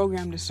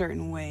programmed a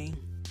certain way,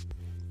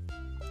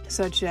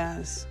 such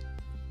as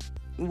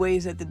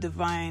ways that the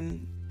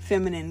divine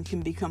feminine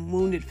can become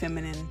wounded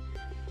feminine,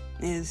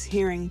 is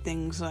hearing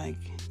things like,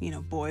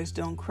 boys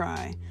don't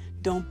cry,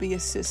 don't be a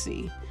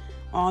sissy,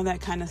 all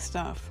that kind of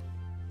stuff.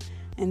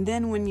 And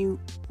then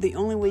the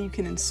only way you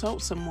can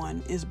insult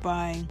someone is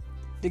by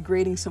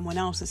degrading someone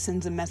else. It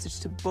sends a message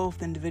to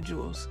both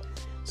individuals.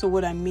 So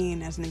what I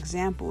mean as an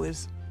example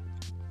is,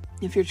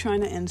 if you're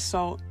trying to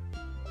insult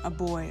a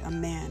boy, a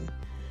man,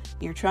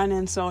 you're trying to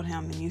insult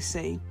him and you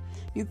say,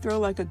 you throw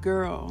like a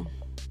girl,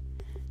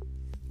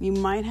 you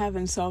might have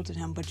insulted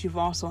him, but you've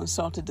also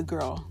insulted the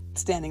girl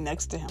standing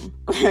next to him,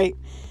 right?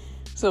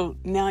 So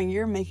now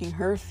you're making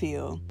her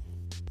feel,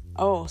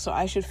 so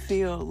I should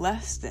feel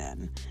less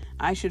than.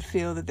 I should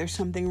feel that there's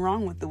something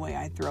wrong with the way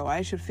I throw.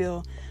 I should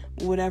feel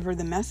whatever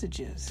the message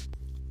is.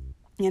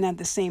 And at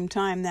the same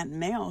time, that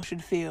male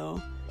should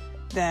feel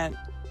that,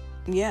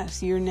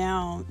 yes, you're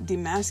now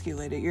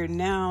demasculated. You're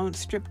now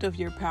stripped of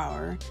your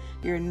power.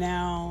 You're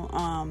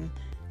now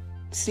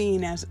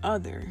seen as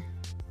other,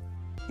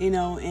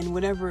 and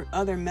whatever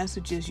other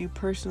messages you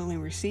personally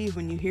receive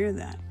when you hear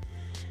that.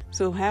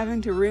 So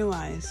having to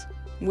realize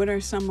what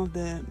are some of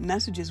the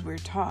messages we're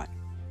taught,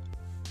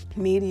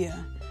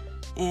 media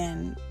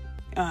and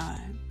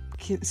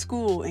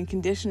school and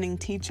conditioning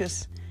teach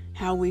us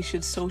how we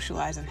should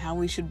socialize and how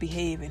we should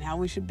behave and how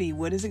we should be.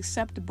 What is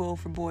acceptable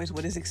for boys?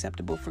 What is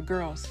acceptable for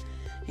girls?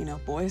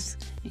 Boys,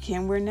 you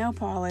can't wear nail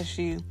polish.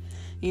 I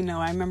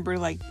remember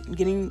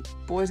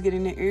boys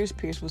getting their ears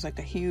pierced was like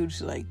a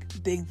huge,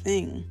 big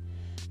thing,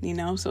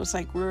 So it's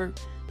like we're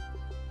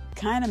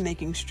kind of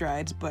making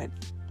strides, but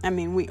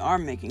we are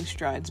making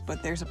strides,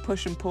 but there's a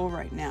push and pull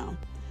right now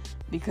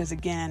because,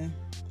 again,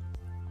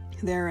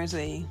 there is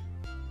a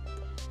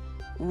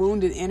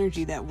wounded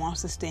energy that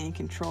wants to stay in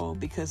control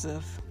because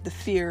of the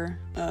fear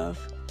of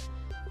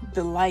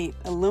the light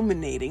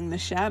illuminating the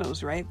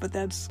shadows, right? But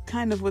that's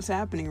kind of what's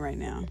happening right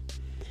now.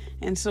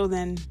 And so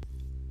then,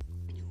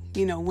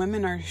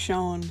 women are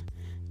shown.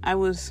 All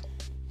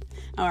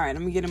right,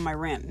 I'm gonna get in my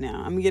rant now.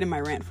 I'm gonna get in my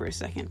rant for a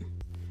second.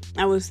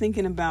 I was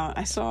thinking about,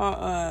 I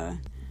saw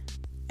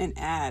an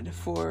ad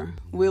for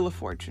Wheel of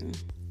Fortune,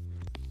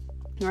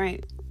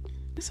 right?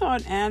 I saw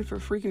an ad for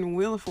freaking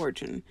Wheel of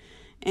Fortune,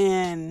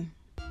 and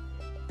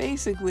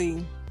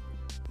basically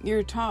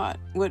you're taught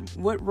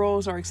what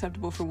roles are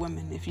acceptable for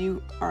women. If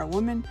you are a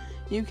woman,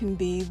 you can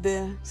be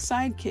the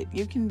sidekick.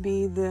 You can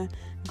be the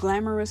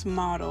glamorous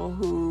model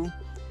who,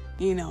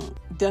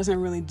 doesn't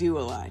really do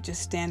a lot,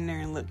 just stand there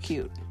and look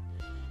cute.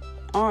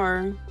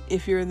 Or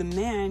if you're the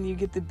man, you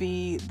get to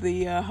be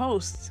the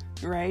host,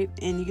 right?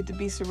 And you get to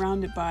be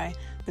surrounded by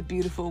the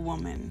beautiful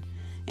woman.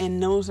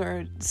 And those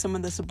are some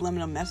of the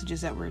subliminal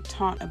messages that we're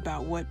taught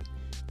about what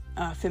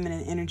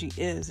feminine energy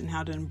is and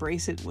how to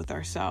embrace it with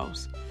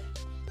ourselves.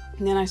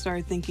 And then I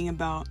started thinking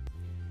about,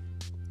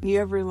 you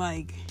ever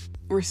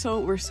we're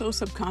so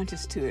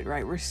subconscious to it,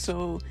 right? We're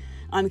so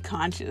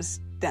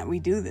unconscious that we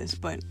do this.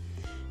 But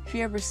if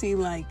you ever see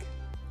an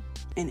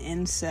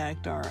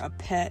insect or a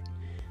pet,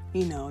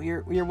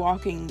 you're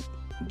walking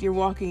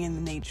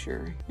in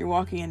nature. You're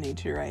walking in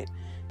nature, right?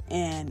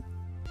 And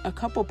a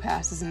couple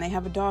passes and they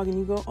have a dog and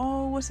you go,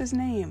 oh, what's his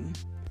name?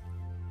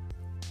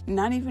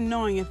 Not even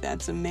knowing if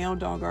that's a male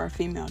dog or a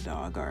female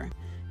dog. Or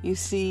you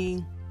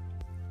see,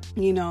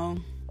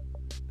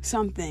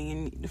 something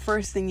and the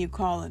first thing you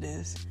call it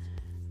is,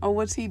 oh,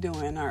 what's he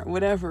doing? Or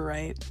whatever,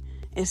 right?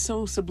 It's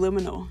so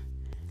subliminal,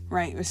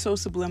 right? It's so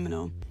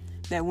subliminal.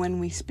 that when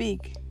we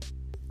speak,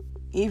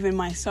 even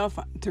myself,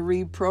 to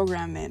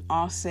reprogram it,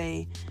 I'll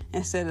say,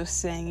 instead of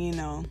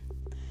saying,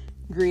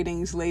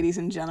 greetings, ladies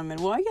and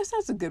gentlemen. Well, I guess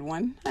that's a good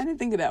one. I didn't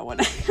think of that one.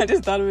 I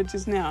just thought of it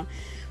just now.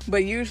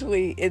 But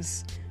usually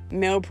it's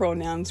male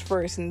pronouns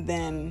first and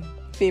then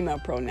female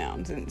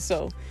pronouns. And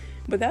so,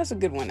 but that's a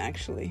good one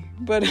actually.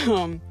 But,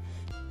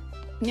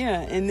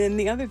 yeah. And then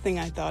the other thing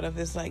I thought of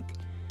is like,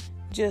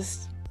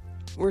 just,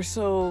 we're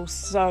so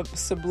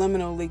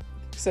subliminally,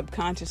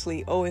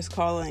 subconsciously always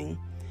calling,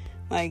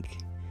 like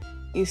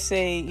you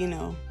say,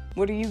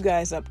 what are you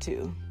guys up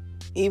to?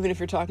 Even if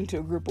you're talking to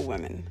a group of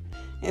women.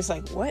 It's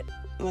like, what?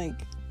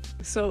 Like,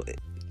 so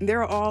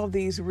there are all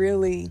these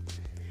really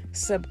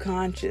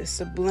subconscious,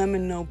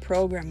 subliminal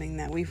programming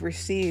that we've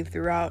received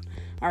throughout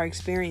our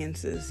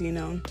experiences,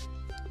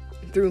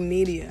 through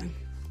media.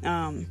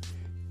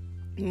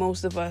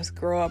 Most of us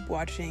grow up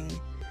watching,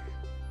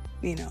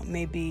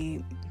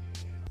 maybe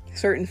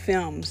certain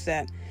films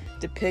that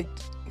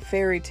depict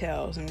fairy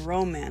tales and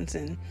romance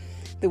and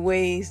the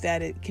ways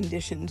that it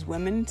conditions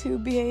women to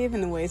behave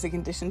and the ways it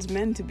conditions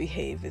men to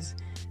behave is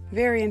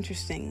very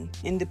interesting,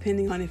 and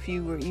depending on if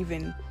you were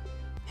even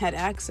had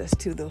access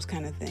to those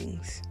kind of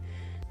things.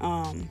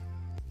 And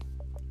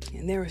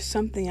there was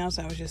something else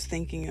I was just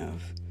thinking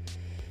of.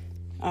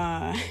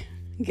 I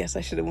guess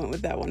I should have went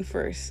with that one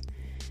first.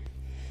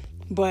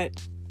 But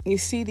you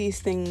see these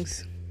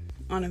things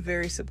on a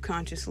very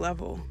subconscious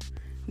level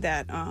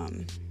that are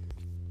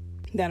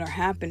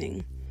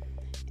happening.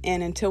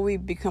 And until we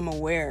become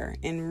aware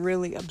and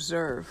really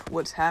observe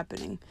what's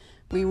happening,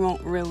 we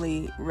won't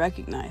really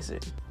recognize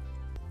it.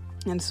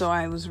 And so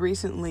I was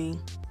recently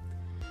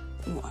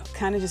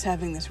kind of just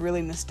having this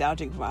really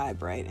nostalgic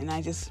vibe, right? And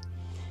I just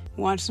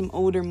watched some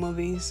older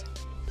movies.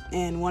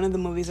 And one of the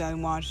movies I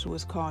watched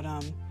was called,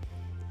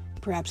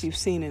 perhaps you've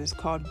seen it, it's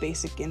called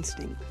Basic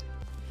Instinct.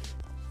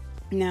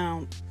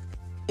 Now,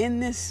 in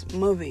this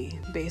movie,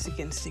 Basic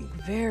Instinct,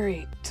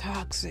 very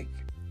toxic,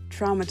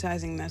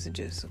 traumatizing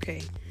messages,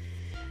 okay?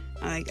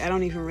 I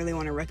don't even really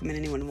want to recommend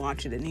anyone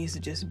watch it. It needs to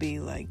just be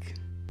like,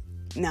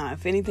 now,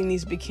 if anything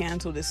needs to be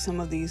canceled, it's some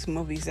of these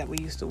movies that we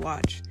used to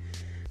watch.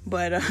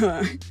 But,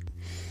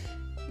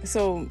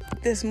 so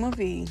this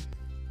movie,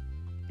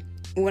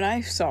 what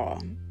I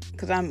saw,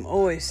 because I'm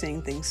always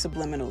seeing things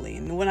subliminally,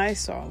 and what I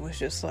saw was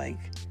just like,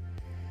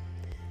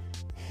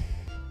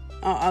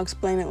 I'll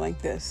explain it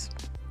like this.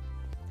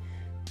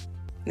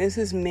 This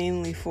is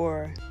mainly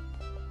for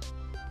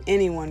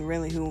anyone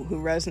really who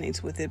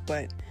resonates with it,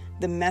 but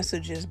the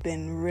message has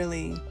been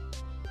really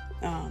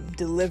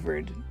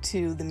delivered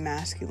to the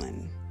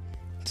masculine,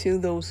 to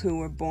those who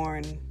were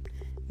born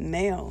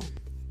male.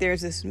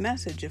 There's this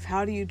message of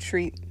how do you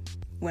treat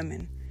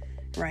women,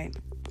 right?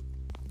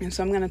 And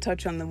so I'm going to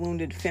touch on the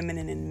wounded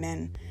feminine in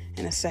men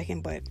in a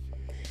second, but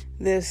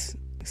this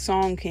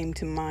song came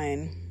to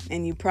mind,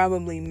 and you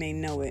probably may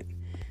know it.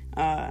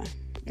 And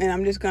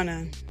I'm just going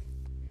to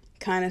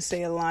kind of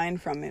say a line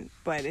from it,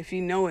 but if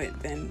you know it,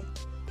 then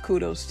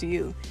kudos to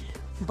you.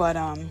 But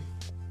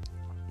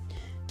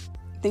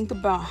think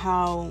about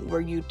how were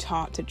you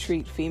taught to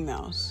treat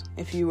females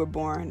if you were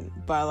born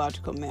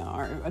biological male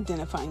or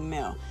identifying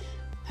male.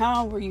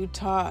 How were you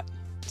taught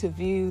to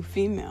view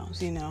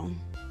females,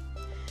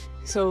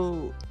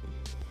 So,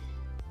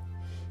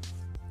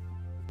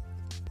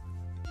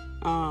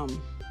 I'll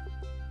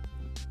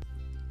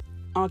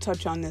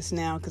touch on this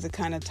now because it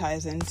kind of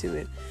ties into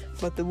it.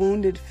 But the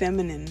wounded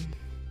feminine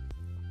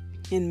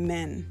in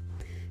men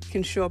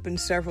can show up in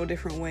several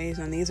different ways.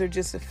 And these are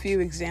just a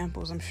few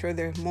examples. I'm sure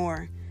there's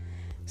more.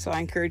 So I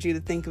encourage you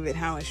to think of it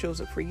how it shows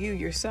up for you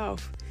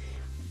yourself,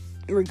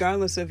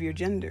 regardless of your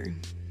gender.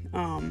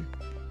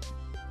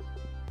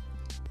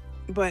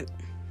 But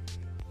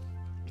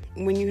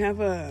when you have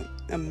a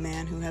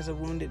man who has a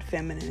wounded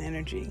feminine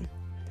energy,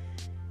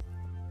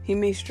 he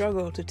may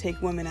struggle to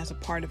take women as a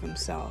part of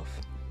himself.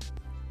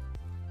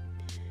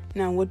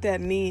 Now, what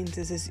that means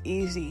is it's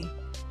easy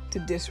to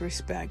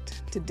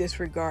disrespect, to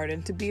disregard,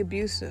 and to be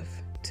abusive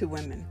to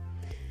women.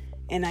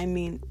 And I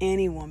mean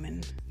any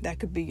woman. That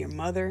could be your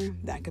mother,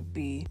 that could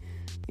be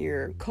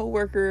your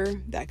coworker,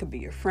 that could be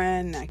your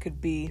friend, that could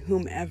be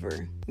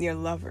whomever, your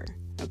lover,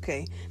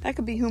 okay? That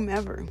could be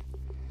whomever.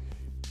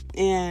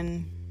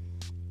 And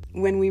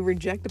when we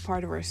reject a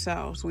part of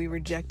ourselves, we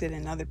reject it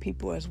in other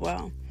people as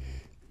well.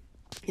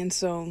 And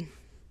so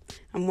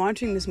I'm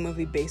watching this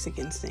movie, Basic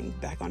Instinct,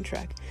 back on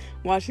track,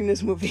 watching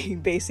this movie,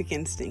 Basic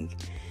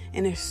Instinct,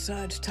 and there's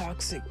such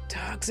toxic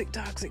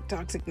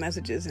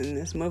messages in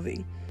this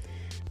movie.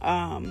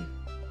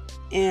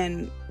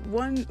 And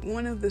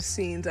one of the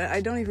scenes,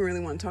 I don't even really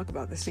want to talk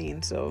about the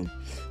scene, so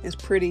it's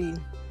pretty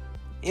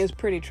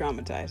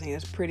traumatizing.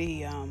 It's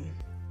pretty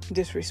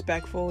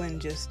disrespectful,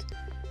 and just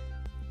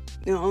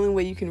the only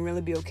way you can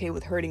really be okay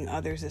with hurting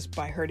others is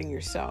by hurting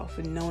yourself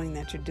and knowing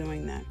that you're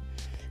doing that.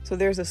 So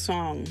there's a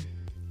song,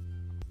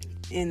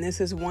 and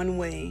this is one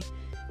way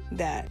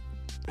that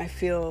I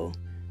feel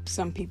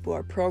some people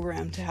are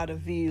programmed to how to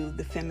view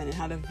the feminine,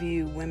 how to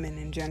view women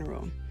in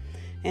general.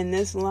 And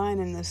this line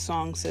in this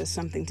song says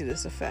something to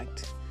this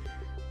effect.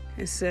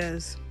 It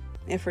says,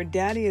 If her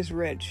daddy is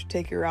rich,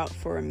 take her out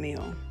for a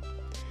meal.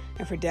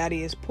 If her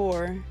daddy is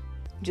poor,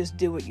 just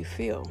do what you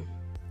feel.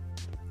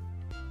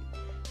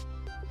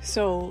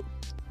 So,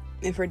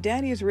 if her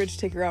daddy is rich,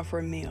 take her out for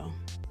a meal.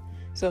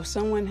 So if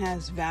someone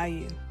has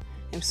value,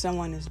 if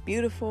someone is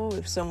beautiful,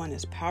 if someone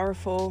is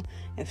powerful,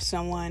 if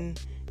someone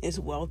is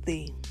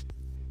wealthy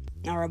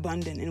or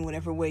abundant in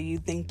whatever way you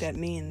think that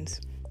means,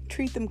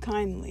 treat them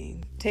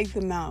kindly, take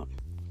them out.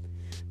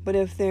 But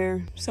if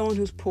they're someone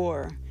who's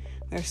poor,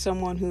 there's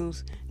someone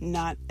who's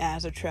not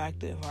as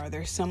attractive, or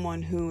there's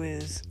someone who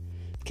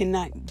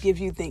cannot give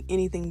you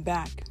anything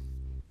back,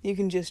 you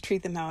can just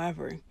treat them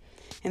however.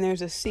 And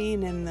there's a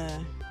scene in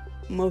the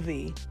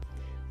movie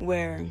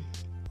where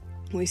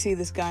we see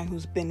this guy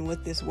who's been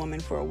with this woman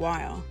for a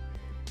while,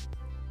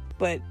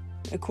 but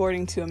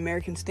according to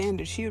American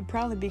standards, she would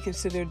probably be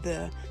considered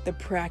the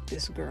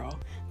practice girl,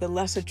 the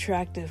less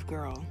attractive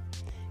girl.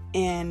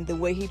 And the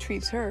way he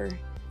treats her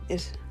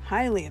is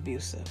highly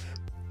abusive.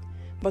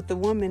 But the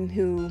woman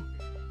who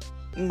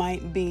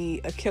might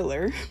be a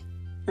killer,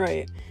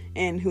 right,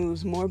 and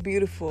who's more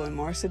beautiful and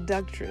more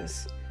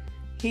seductress,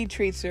 he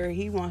treats her,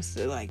 he wants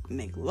to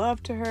make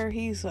love to her.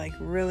 He's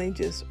really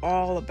just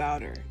all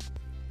about her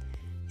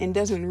and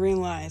doesn't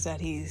realize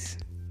that he's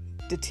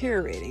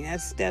deteriorating.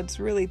 That's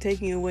really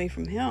taking away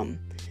from him.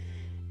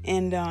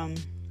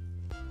 And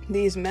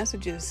these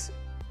messages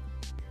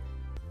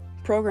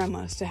program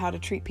us to how to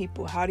treat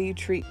people. How do you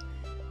treat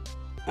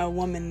a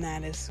woman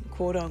that is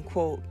quote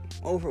unquote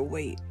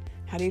overweight?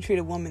 How do you treat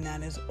a woman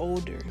that is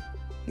older?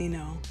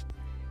 And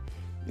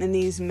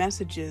these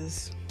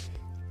messages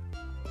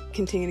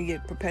continue to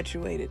get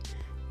perpetuated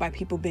by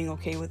people being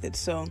okay with it.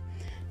 So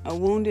a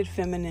wounded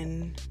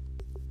feminine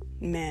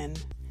man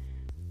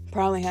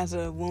probably has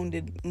a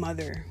wounded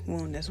mother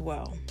wound as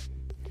well.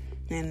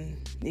 And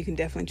you can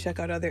definitely check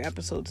out other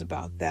episodes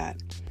about that.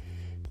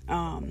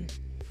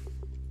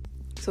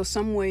 So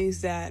some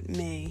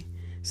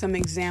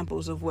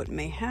examples of what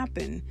may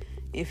happen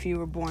if you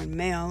were born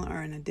male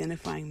or an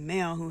identifying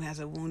male who has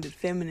a wounded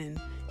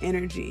feminine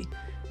energy.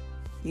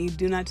 You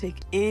do not take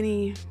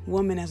any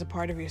woman as a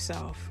part of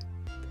yourself.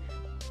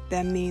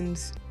 That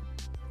means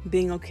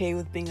being okay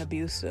with being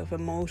abusive,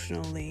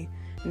 emotionally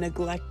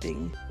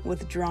neglecting,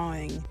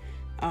 withdrawing,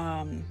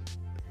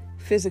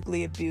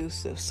 physically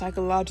abusive,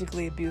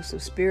 psychologically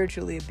abusive,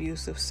 spiritually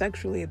abusive,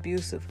 sexually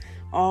abusive,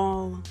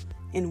 all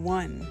in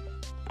one.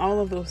 All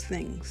of those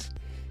things.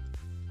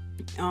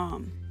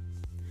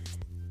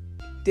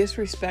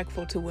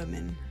 Disrespectful to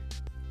women,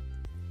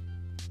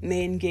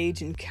 may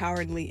engage in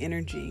cowardly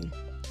energy,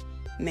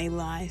 may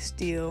lie,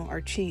 steal, or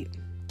cheat,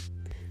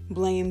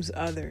 blames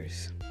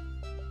others,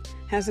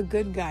 has a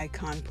good guy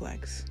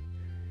complex,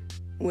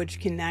 which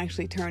can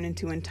actually turn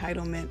into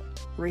entitlement,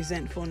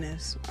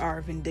 resentfulness, or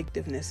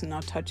vindictiveness, and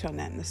I'll touch on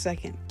that in a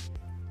second,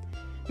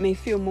 may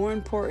feel more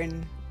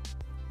important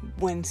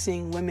when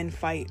seeing women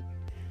fight,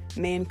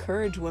 may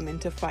encourage women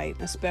to fight,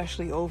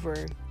 especially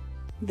over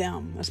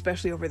them,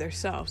 especially over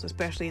themselves,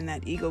 especially in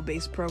that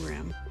ego-based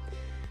program.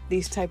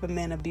 These type of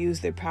men abuse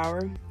their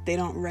power. They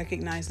don't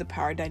recognize the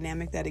power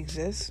dynamic that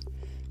exists.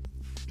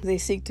 They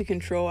seek to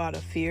control out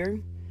of fear.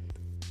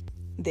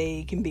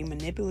 They can be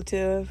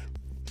manipulative,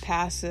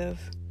 passive.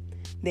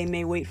 They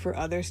may wait for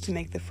others to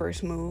make the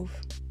first move.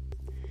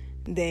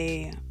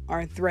 They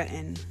are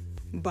threatened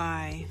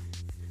by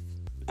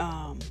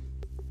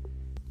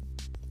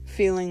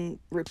feeling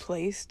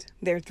replaced.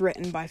 They're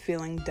threatened by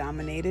feeling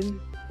dominated.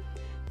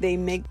 They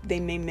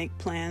may make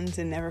plans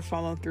and never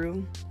follow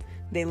through.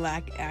 They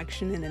lack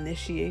action and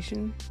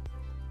initiation.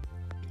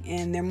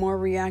 And they're more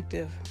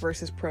reactive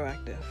versus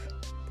proactive.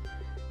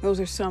 Those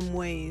are some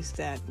ways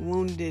that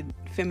wounded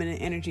feminine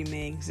energy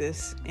may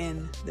exist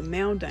in the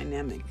male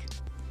dynamic.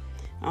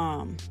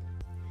 And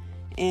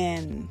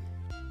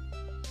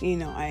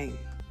I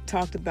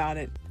talked about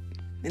it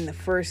in the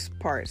first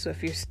part. So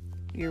if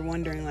you're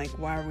wondering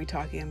why are we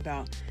talking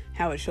about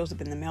how it shows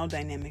up in the male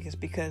dynamic, is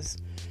because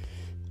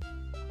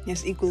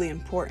it's equally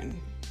important.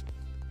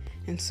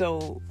 And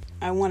so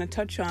I want to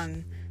touch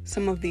on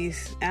some of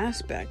these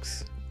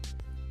aspects.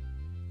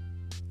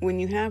 When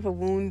you have a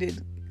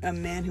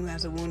man who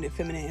has a wounded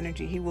feminine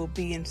energy, he will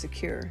be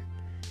insecure.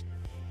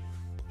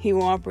 He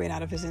will operate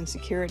out of his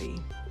insecurity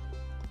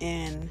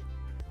and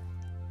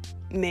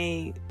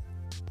may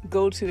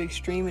go to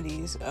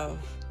extremities of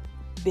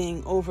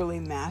being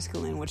overly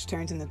masculine, which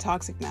turns into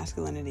toxic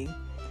masculinity,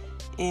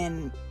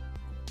 and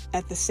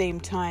at the same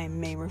time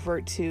may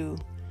revert to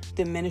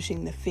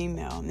diminishing the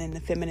female and then the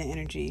feminine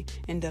energy,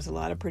 and does a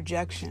lot of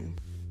projection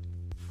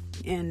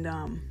and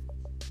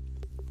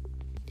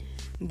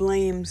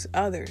blames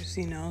others,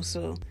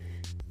 so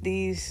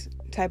these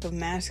type of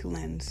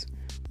masculines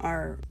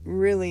are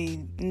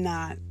really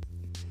not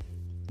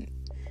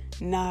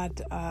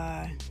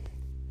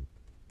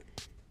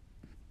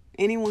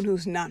anyone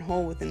who's not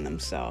whole within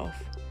themselves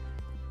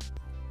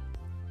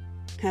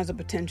has a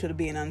potential to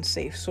be an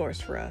unsafe source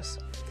for us.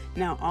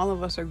 Now, all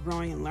of us are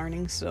growing and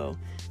learning, so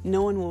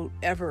no one will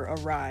ever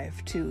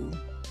arrive to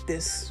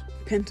this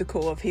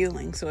pentacle of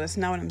healing. So that's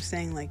not what I'm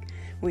saying. Like,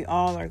 we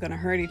all are going to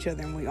hurt each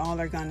other and we all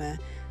are going to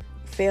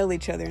fail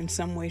each other in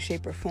some way,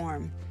 shape, or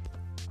form.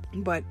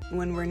 But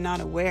when we're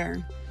not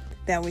aware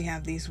that we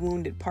have these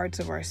wounded parts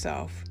of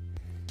ourselves,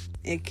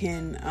 it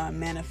can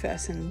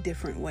manifest in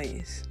different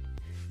ways.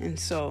 And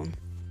so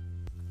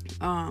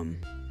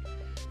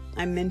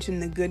I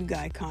mentioned the good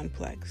guy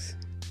complex,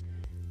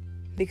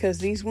 because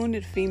these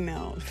wounded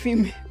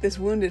this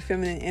wounded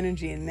feminine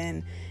energy in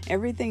men,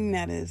 everything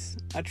that is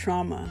a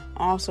trauma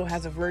also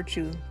has a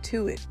virtue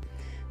to it.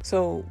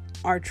 So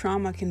our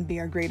trauma can be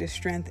our greatest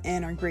strength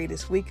and our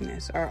greatest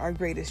weakness, or our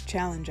greatest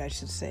challenge, I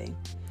should say.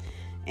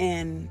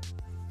 And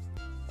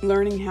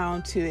learning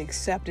how to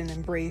accept and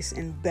embrace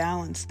and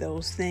balance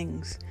those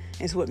things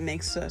is what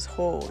makes us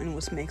whole and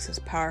what makes us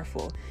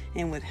powerful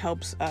and what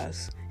helps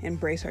us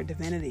embrace our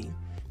divinity.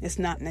 It's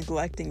not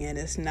neglecting it.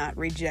 It's not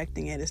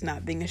rejecting it. It's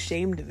not being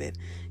ashamed of it.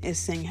 It's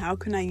saying, how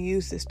can I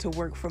use this to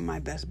work for my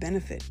best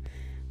benefit?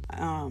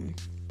 And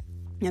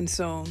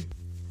so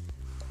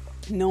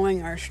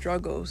knowing our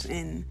struggles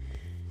and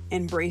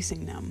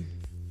embracing them,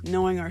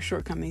 knowing our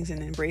shortcomings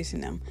and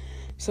embracing them.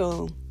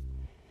 So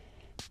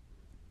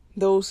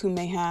those who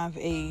may have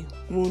a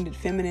wounded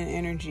feminine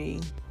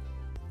energy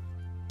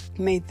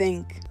may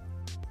think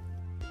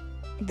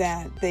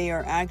that they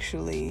are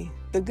actually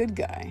the good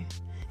guy.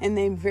 And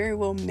they very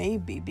well may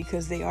be,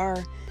 because they are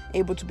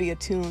able to be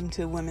attuned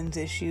to women's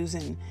issues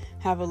and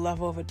have a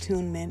level of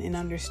attunement and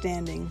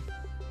understanding.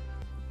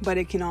 But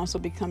it can also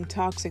become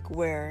toxic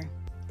where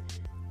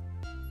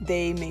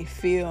they may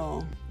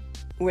feel,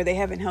 where they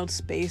haven't held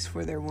space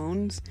for their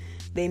wounds,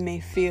 they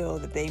may feel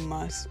that they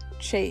must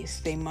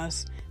chase, they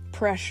must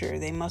pressure,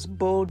 they must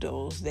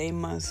bulldoze, they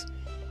must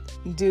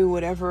do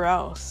whatever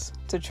else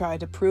to try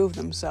to prove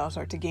themselves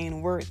or to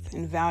gain worth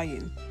and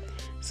value.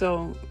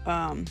 So,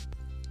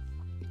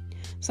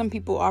 some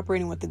people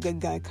operating with the good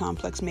guy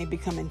complex may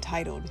become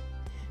entitled.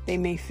 They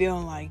may feel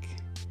like,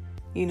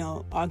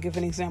 I'll give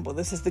an example.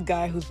 This is the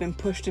guy who's been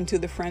pushed into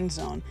the friend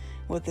zone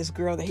with this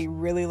girl that he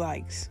really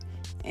likes.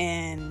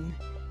 And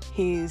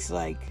he's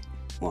like,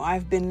 well,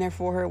 I've been there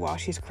for her while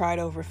she's cried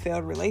over a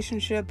failed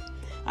relationship.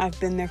 I've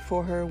been there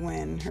for her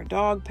when her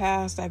dog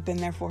passed. I've been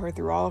there for her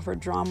through all of her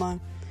drama.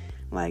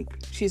 Like,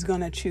 she's going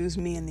to choose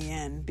me in the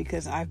end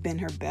because I've been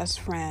her best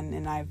friend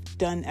and I've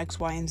done X,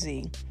 Y, and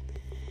Z.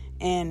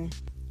 And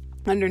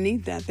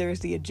underneath that, there's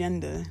the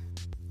agenda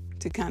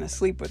to kind of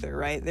sleep with her,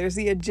 right? There's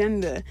the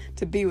agenda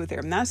to be with her.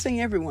 I'm not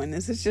saying everyone.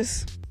 This is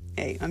just,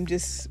 I'm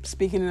just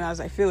speaking it as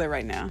I feel it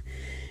right now.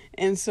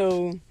 And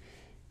so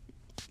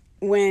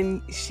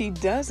when she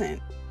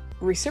doesn't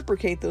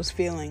reciprocate those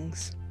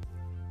feelings,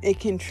 it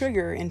can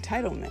trigger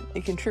entitlement.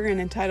 It can trigger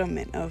an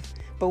entitlement of,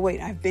 but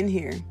wait, I've been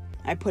here.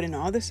 I put in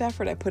all this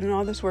effort. I put in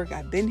all this work.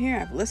 I've been here.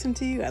 I've listened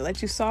to you. I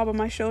let you sob on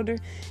my shoulder,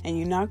 and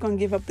you're not going to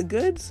give up the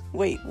goods?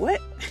 Wait, what?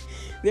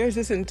 There's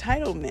this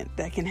entitlement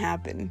that can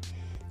happen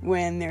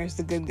when there's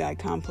the good guy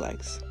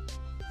complex.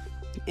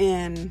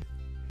 And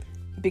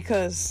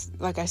because,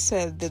 like I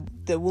said,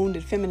 the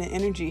wounded feminine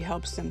energy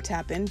helps them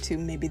tap into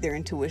maybe their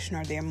intuition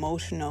or their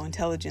emotional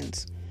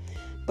intelligence.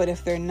 But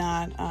if they're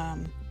not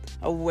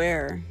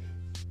aware,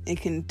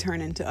 it can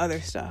turn into other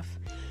stuff.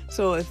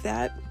 So if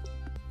that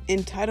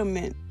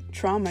entitlement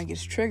trauma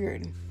gets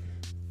triggered,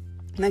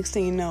 next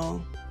thing you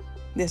know,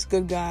 this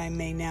good guy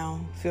may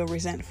now feel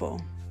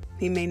resentful.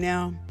 He may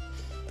now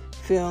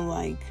feel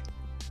like,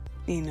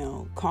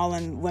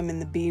 calling women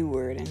the B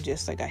word and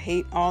just like, I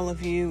hate all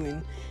of you,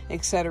 and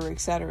et cetera, et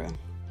cetera.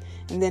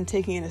 And then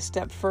taking it a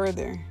step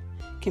further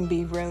can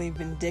be really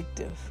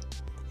vindictive.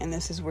 And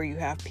this is where you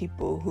have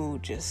people who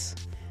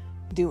just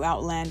do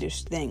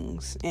outlandish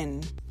things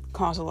and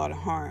cause a lot of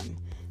harm,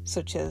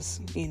 such as,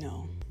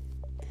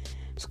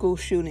 school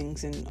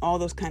shootings and all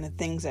those kind of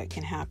things that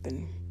can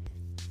happen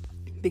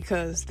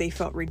because they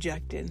felt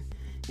rejected.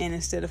 And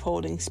instead of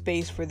holding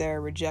space for their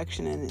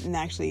rejection and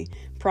actually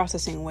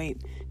processing,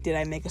 wait, did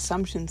I make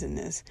assumptions in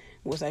this?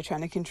 Was I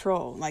trying to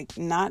control? Like,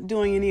 not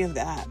doing any of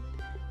that,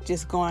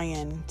 just going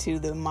into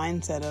the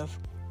mindset of,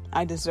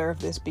 I deserve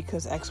this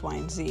because X, Y,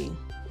 and Z,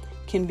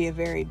 can be a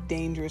very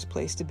dangerous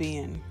place to be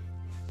in.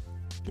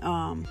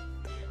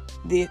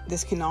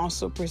 This can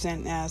also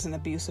present as an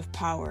abuse of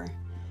power.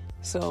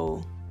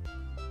 So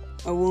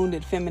a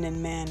wounded feminine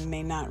man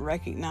may not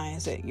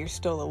recognize that you're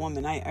still a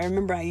woman. I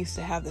remember I used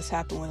to have this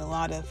happen with a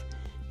lot of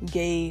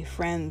gay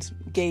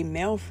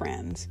male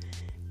friends.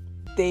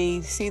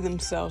 They see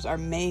themselves, or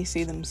may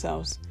see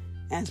themselves,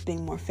 as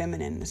being more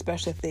feminine,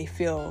 especially if they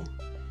feel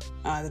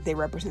that they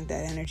represent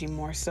that energy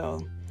more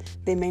so.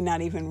 They may not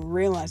even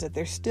realize that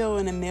they're still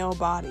in a male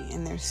body,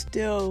 and there's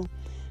still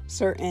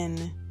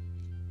certain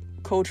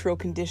cultural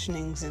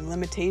conditionings and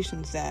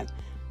limitations that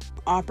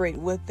operate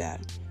with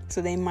that. So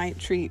they might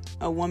treat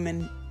a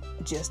woman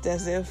just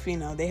as if,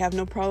 they have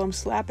no problem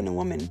slapping a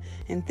woman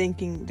and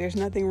thinking there's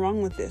nothing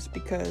wrong with this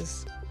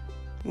because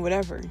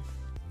whatever.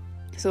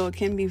 So it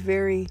can be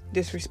very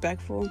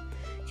disrespectful,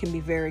 can be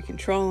very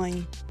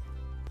controlling,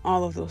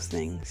 all of those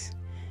things.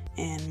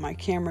 And my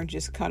camera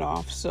just cut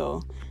off,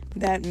 so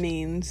that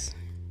means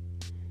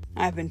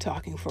I've been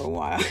talking for a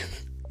while.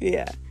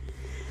 Yeah.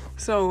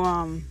 So,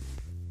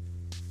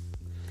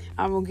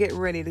 I will get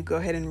ready to go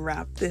ahead and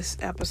wrap this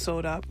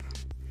episode up.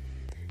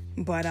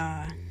 But,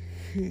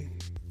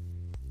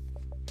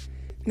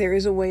 there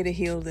is a way to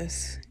heal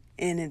this,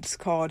 and it's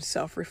called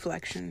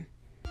self-reflection.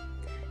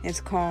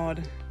 It's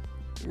called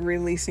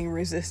releasing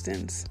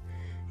resistance.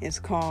 It's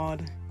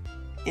called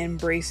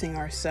embracing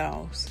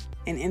ourselves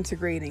and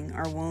integrating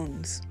our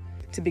wounds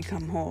to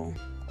become whole.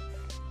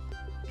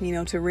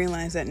 To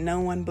realize that no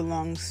one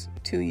belongs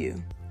to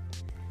you.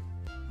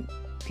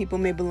 People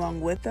may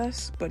belong with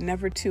us, but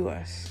never to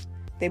us.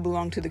 They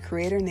belong to the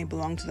Creator and they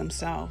belong to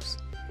themselves.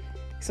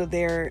 So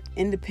they're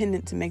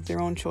independent to make their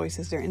own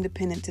choices. They're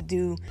independent to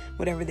do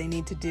whatever they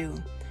need to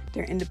do.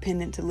 They're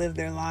independent to live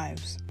their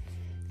lives.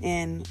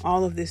 And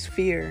all of this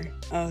fear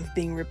of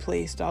being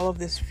replaced, all of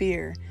this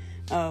fear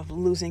of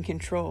losing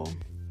control,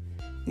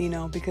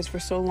 because for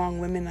so long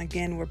women,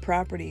 again, were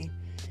property.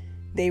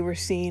 They were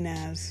seen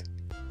as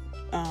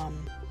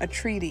a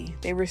treaty.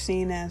 They were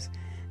seen as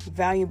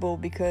valuable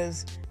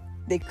because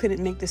they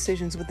couldn't make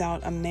decisions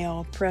without a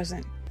male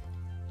present.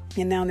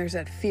 And now there's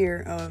that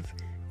fear of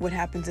what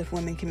happens if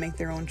women can make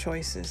their own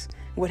choices.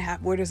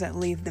 Where does that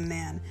leave the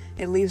man?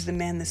 It leaves the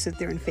man to sit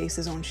there and face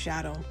his own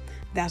shadow.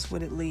 That's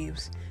what it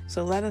leaves.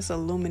 So let us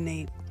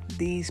illuminate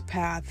these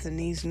paths and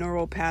these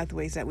neural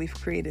pathways that we've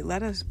created.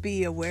 Let us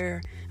be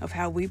aware of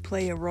how we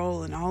play a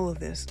role in all of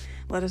this.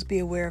 Let us be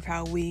aware of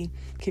how we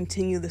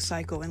continue the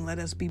cycle, and let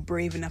us be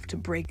brave enough to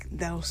break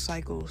those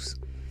cycles.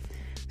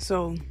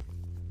 So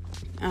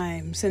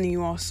I'm sending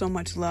you all so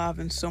much love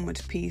and so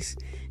much peace.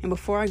 And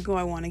before I go,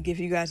 I want to give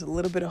you guys a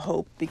little bit of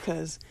hope,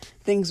 because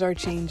things are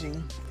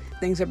changing.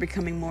 Things are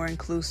becoming more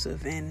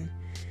inclusive, and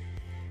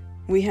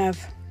we have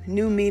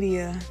new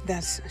media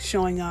that's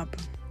showing up,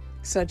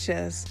 such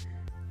as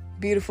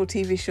beautiful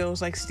TV shows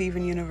like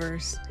Steven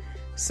Universe,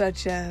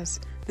 such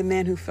as The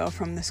Man Who Fell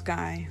from the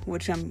Sky,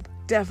 which I'm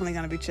definitely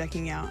going to be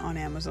checking out on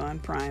Amazon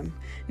Prime.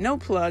 No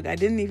plug. I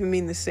didn't even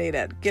mean to say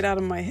that. Get out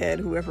of my head,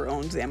 whoever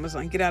owns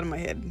Amazon. Get out of my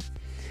head.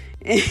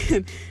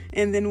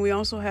 And then we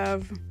also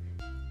have,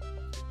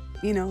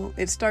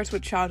 it starts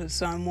with childhood,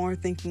 so I'm more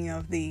thinking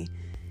of the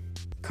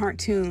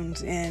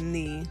cartoons and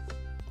the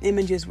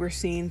images we're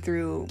seeing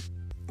through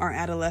our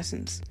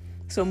adolescence.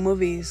 So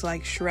movies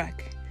like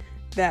Shrek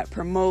that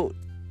promote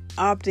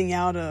opting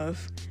out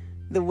of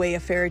the way a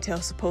fairy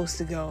tale's supposed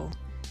to go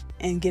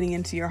and getting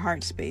into your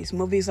heart space.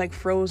 Movies like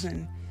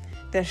Frozen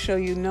that show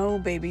you, no,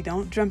 baby,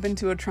 don't jump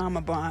into a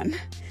trauma bond.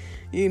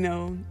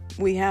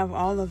 We have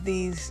all of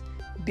these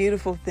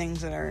beautiful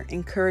things that are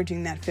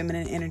encouraging that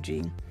feminine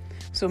energy.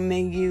 So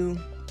may you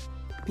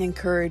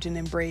encourage and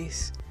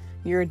embrace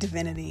your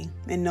divinity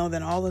and know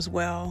that all is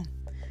well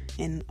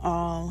and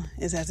all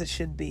is as it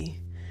should be.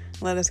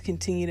 Let us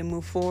continue to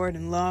move forward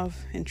in love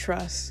and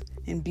trust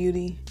and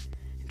beauty,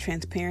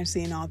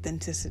 transparency and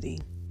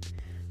authenticity.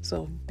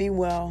 So be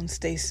well and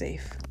stay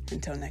safe.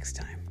 Until next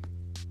time.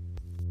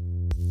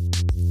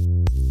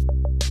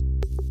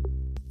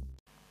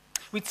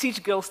 We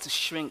teach girls to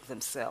shrink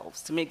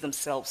themselves, to make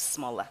themselves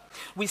smaller.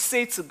 We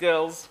say to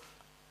girls,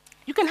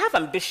 you can have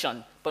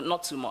ambition, but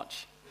not too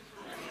much.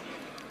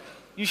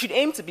 You should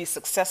aim to be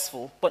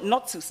successful, but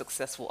not too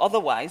successful.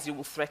 Otherwise, you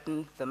will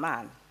threaten the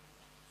man.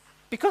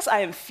 Because I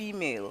am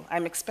female,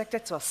 I'm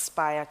expected to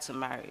aspire to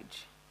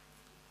marriage.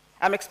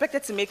 I'm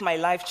expected to make my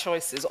life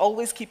choices,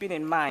 always keeping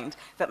in mind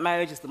that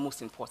marriage is the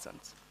most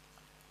important.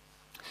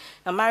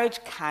 Now, marriage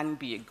can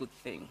be a good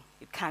thing.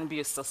 It can be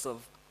a source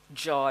of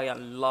joy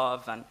and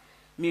love and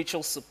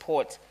mutual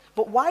support.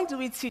 But why do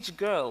we teach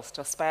girls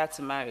to aspire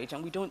to marriage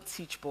and we don't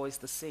teach boys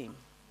the same?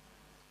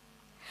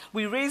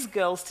 We raise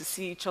girls to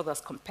see each other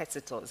as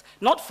competitors,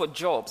 not for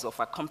jobs or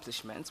for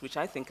accomplishments, which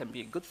I think can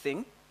be a good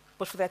thing,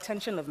 but for the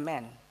attention of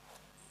men.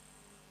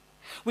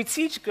 We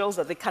teach girls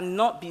that they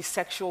cannot be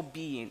sexual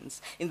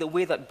beings in the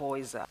way that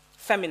boys are.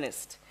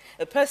 Feminist,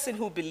 a person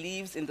who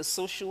believes in the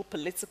social,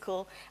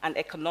 political, and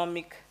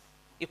economic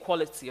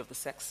equality of the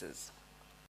sexes.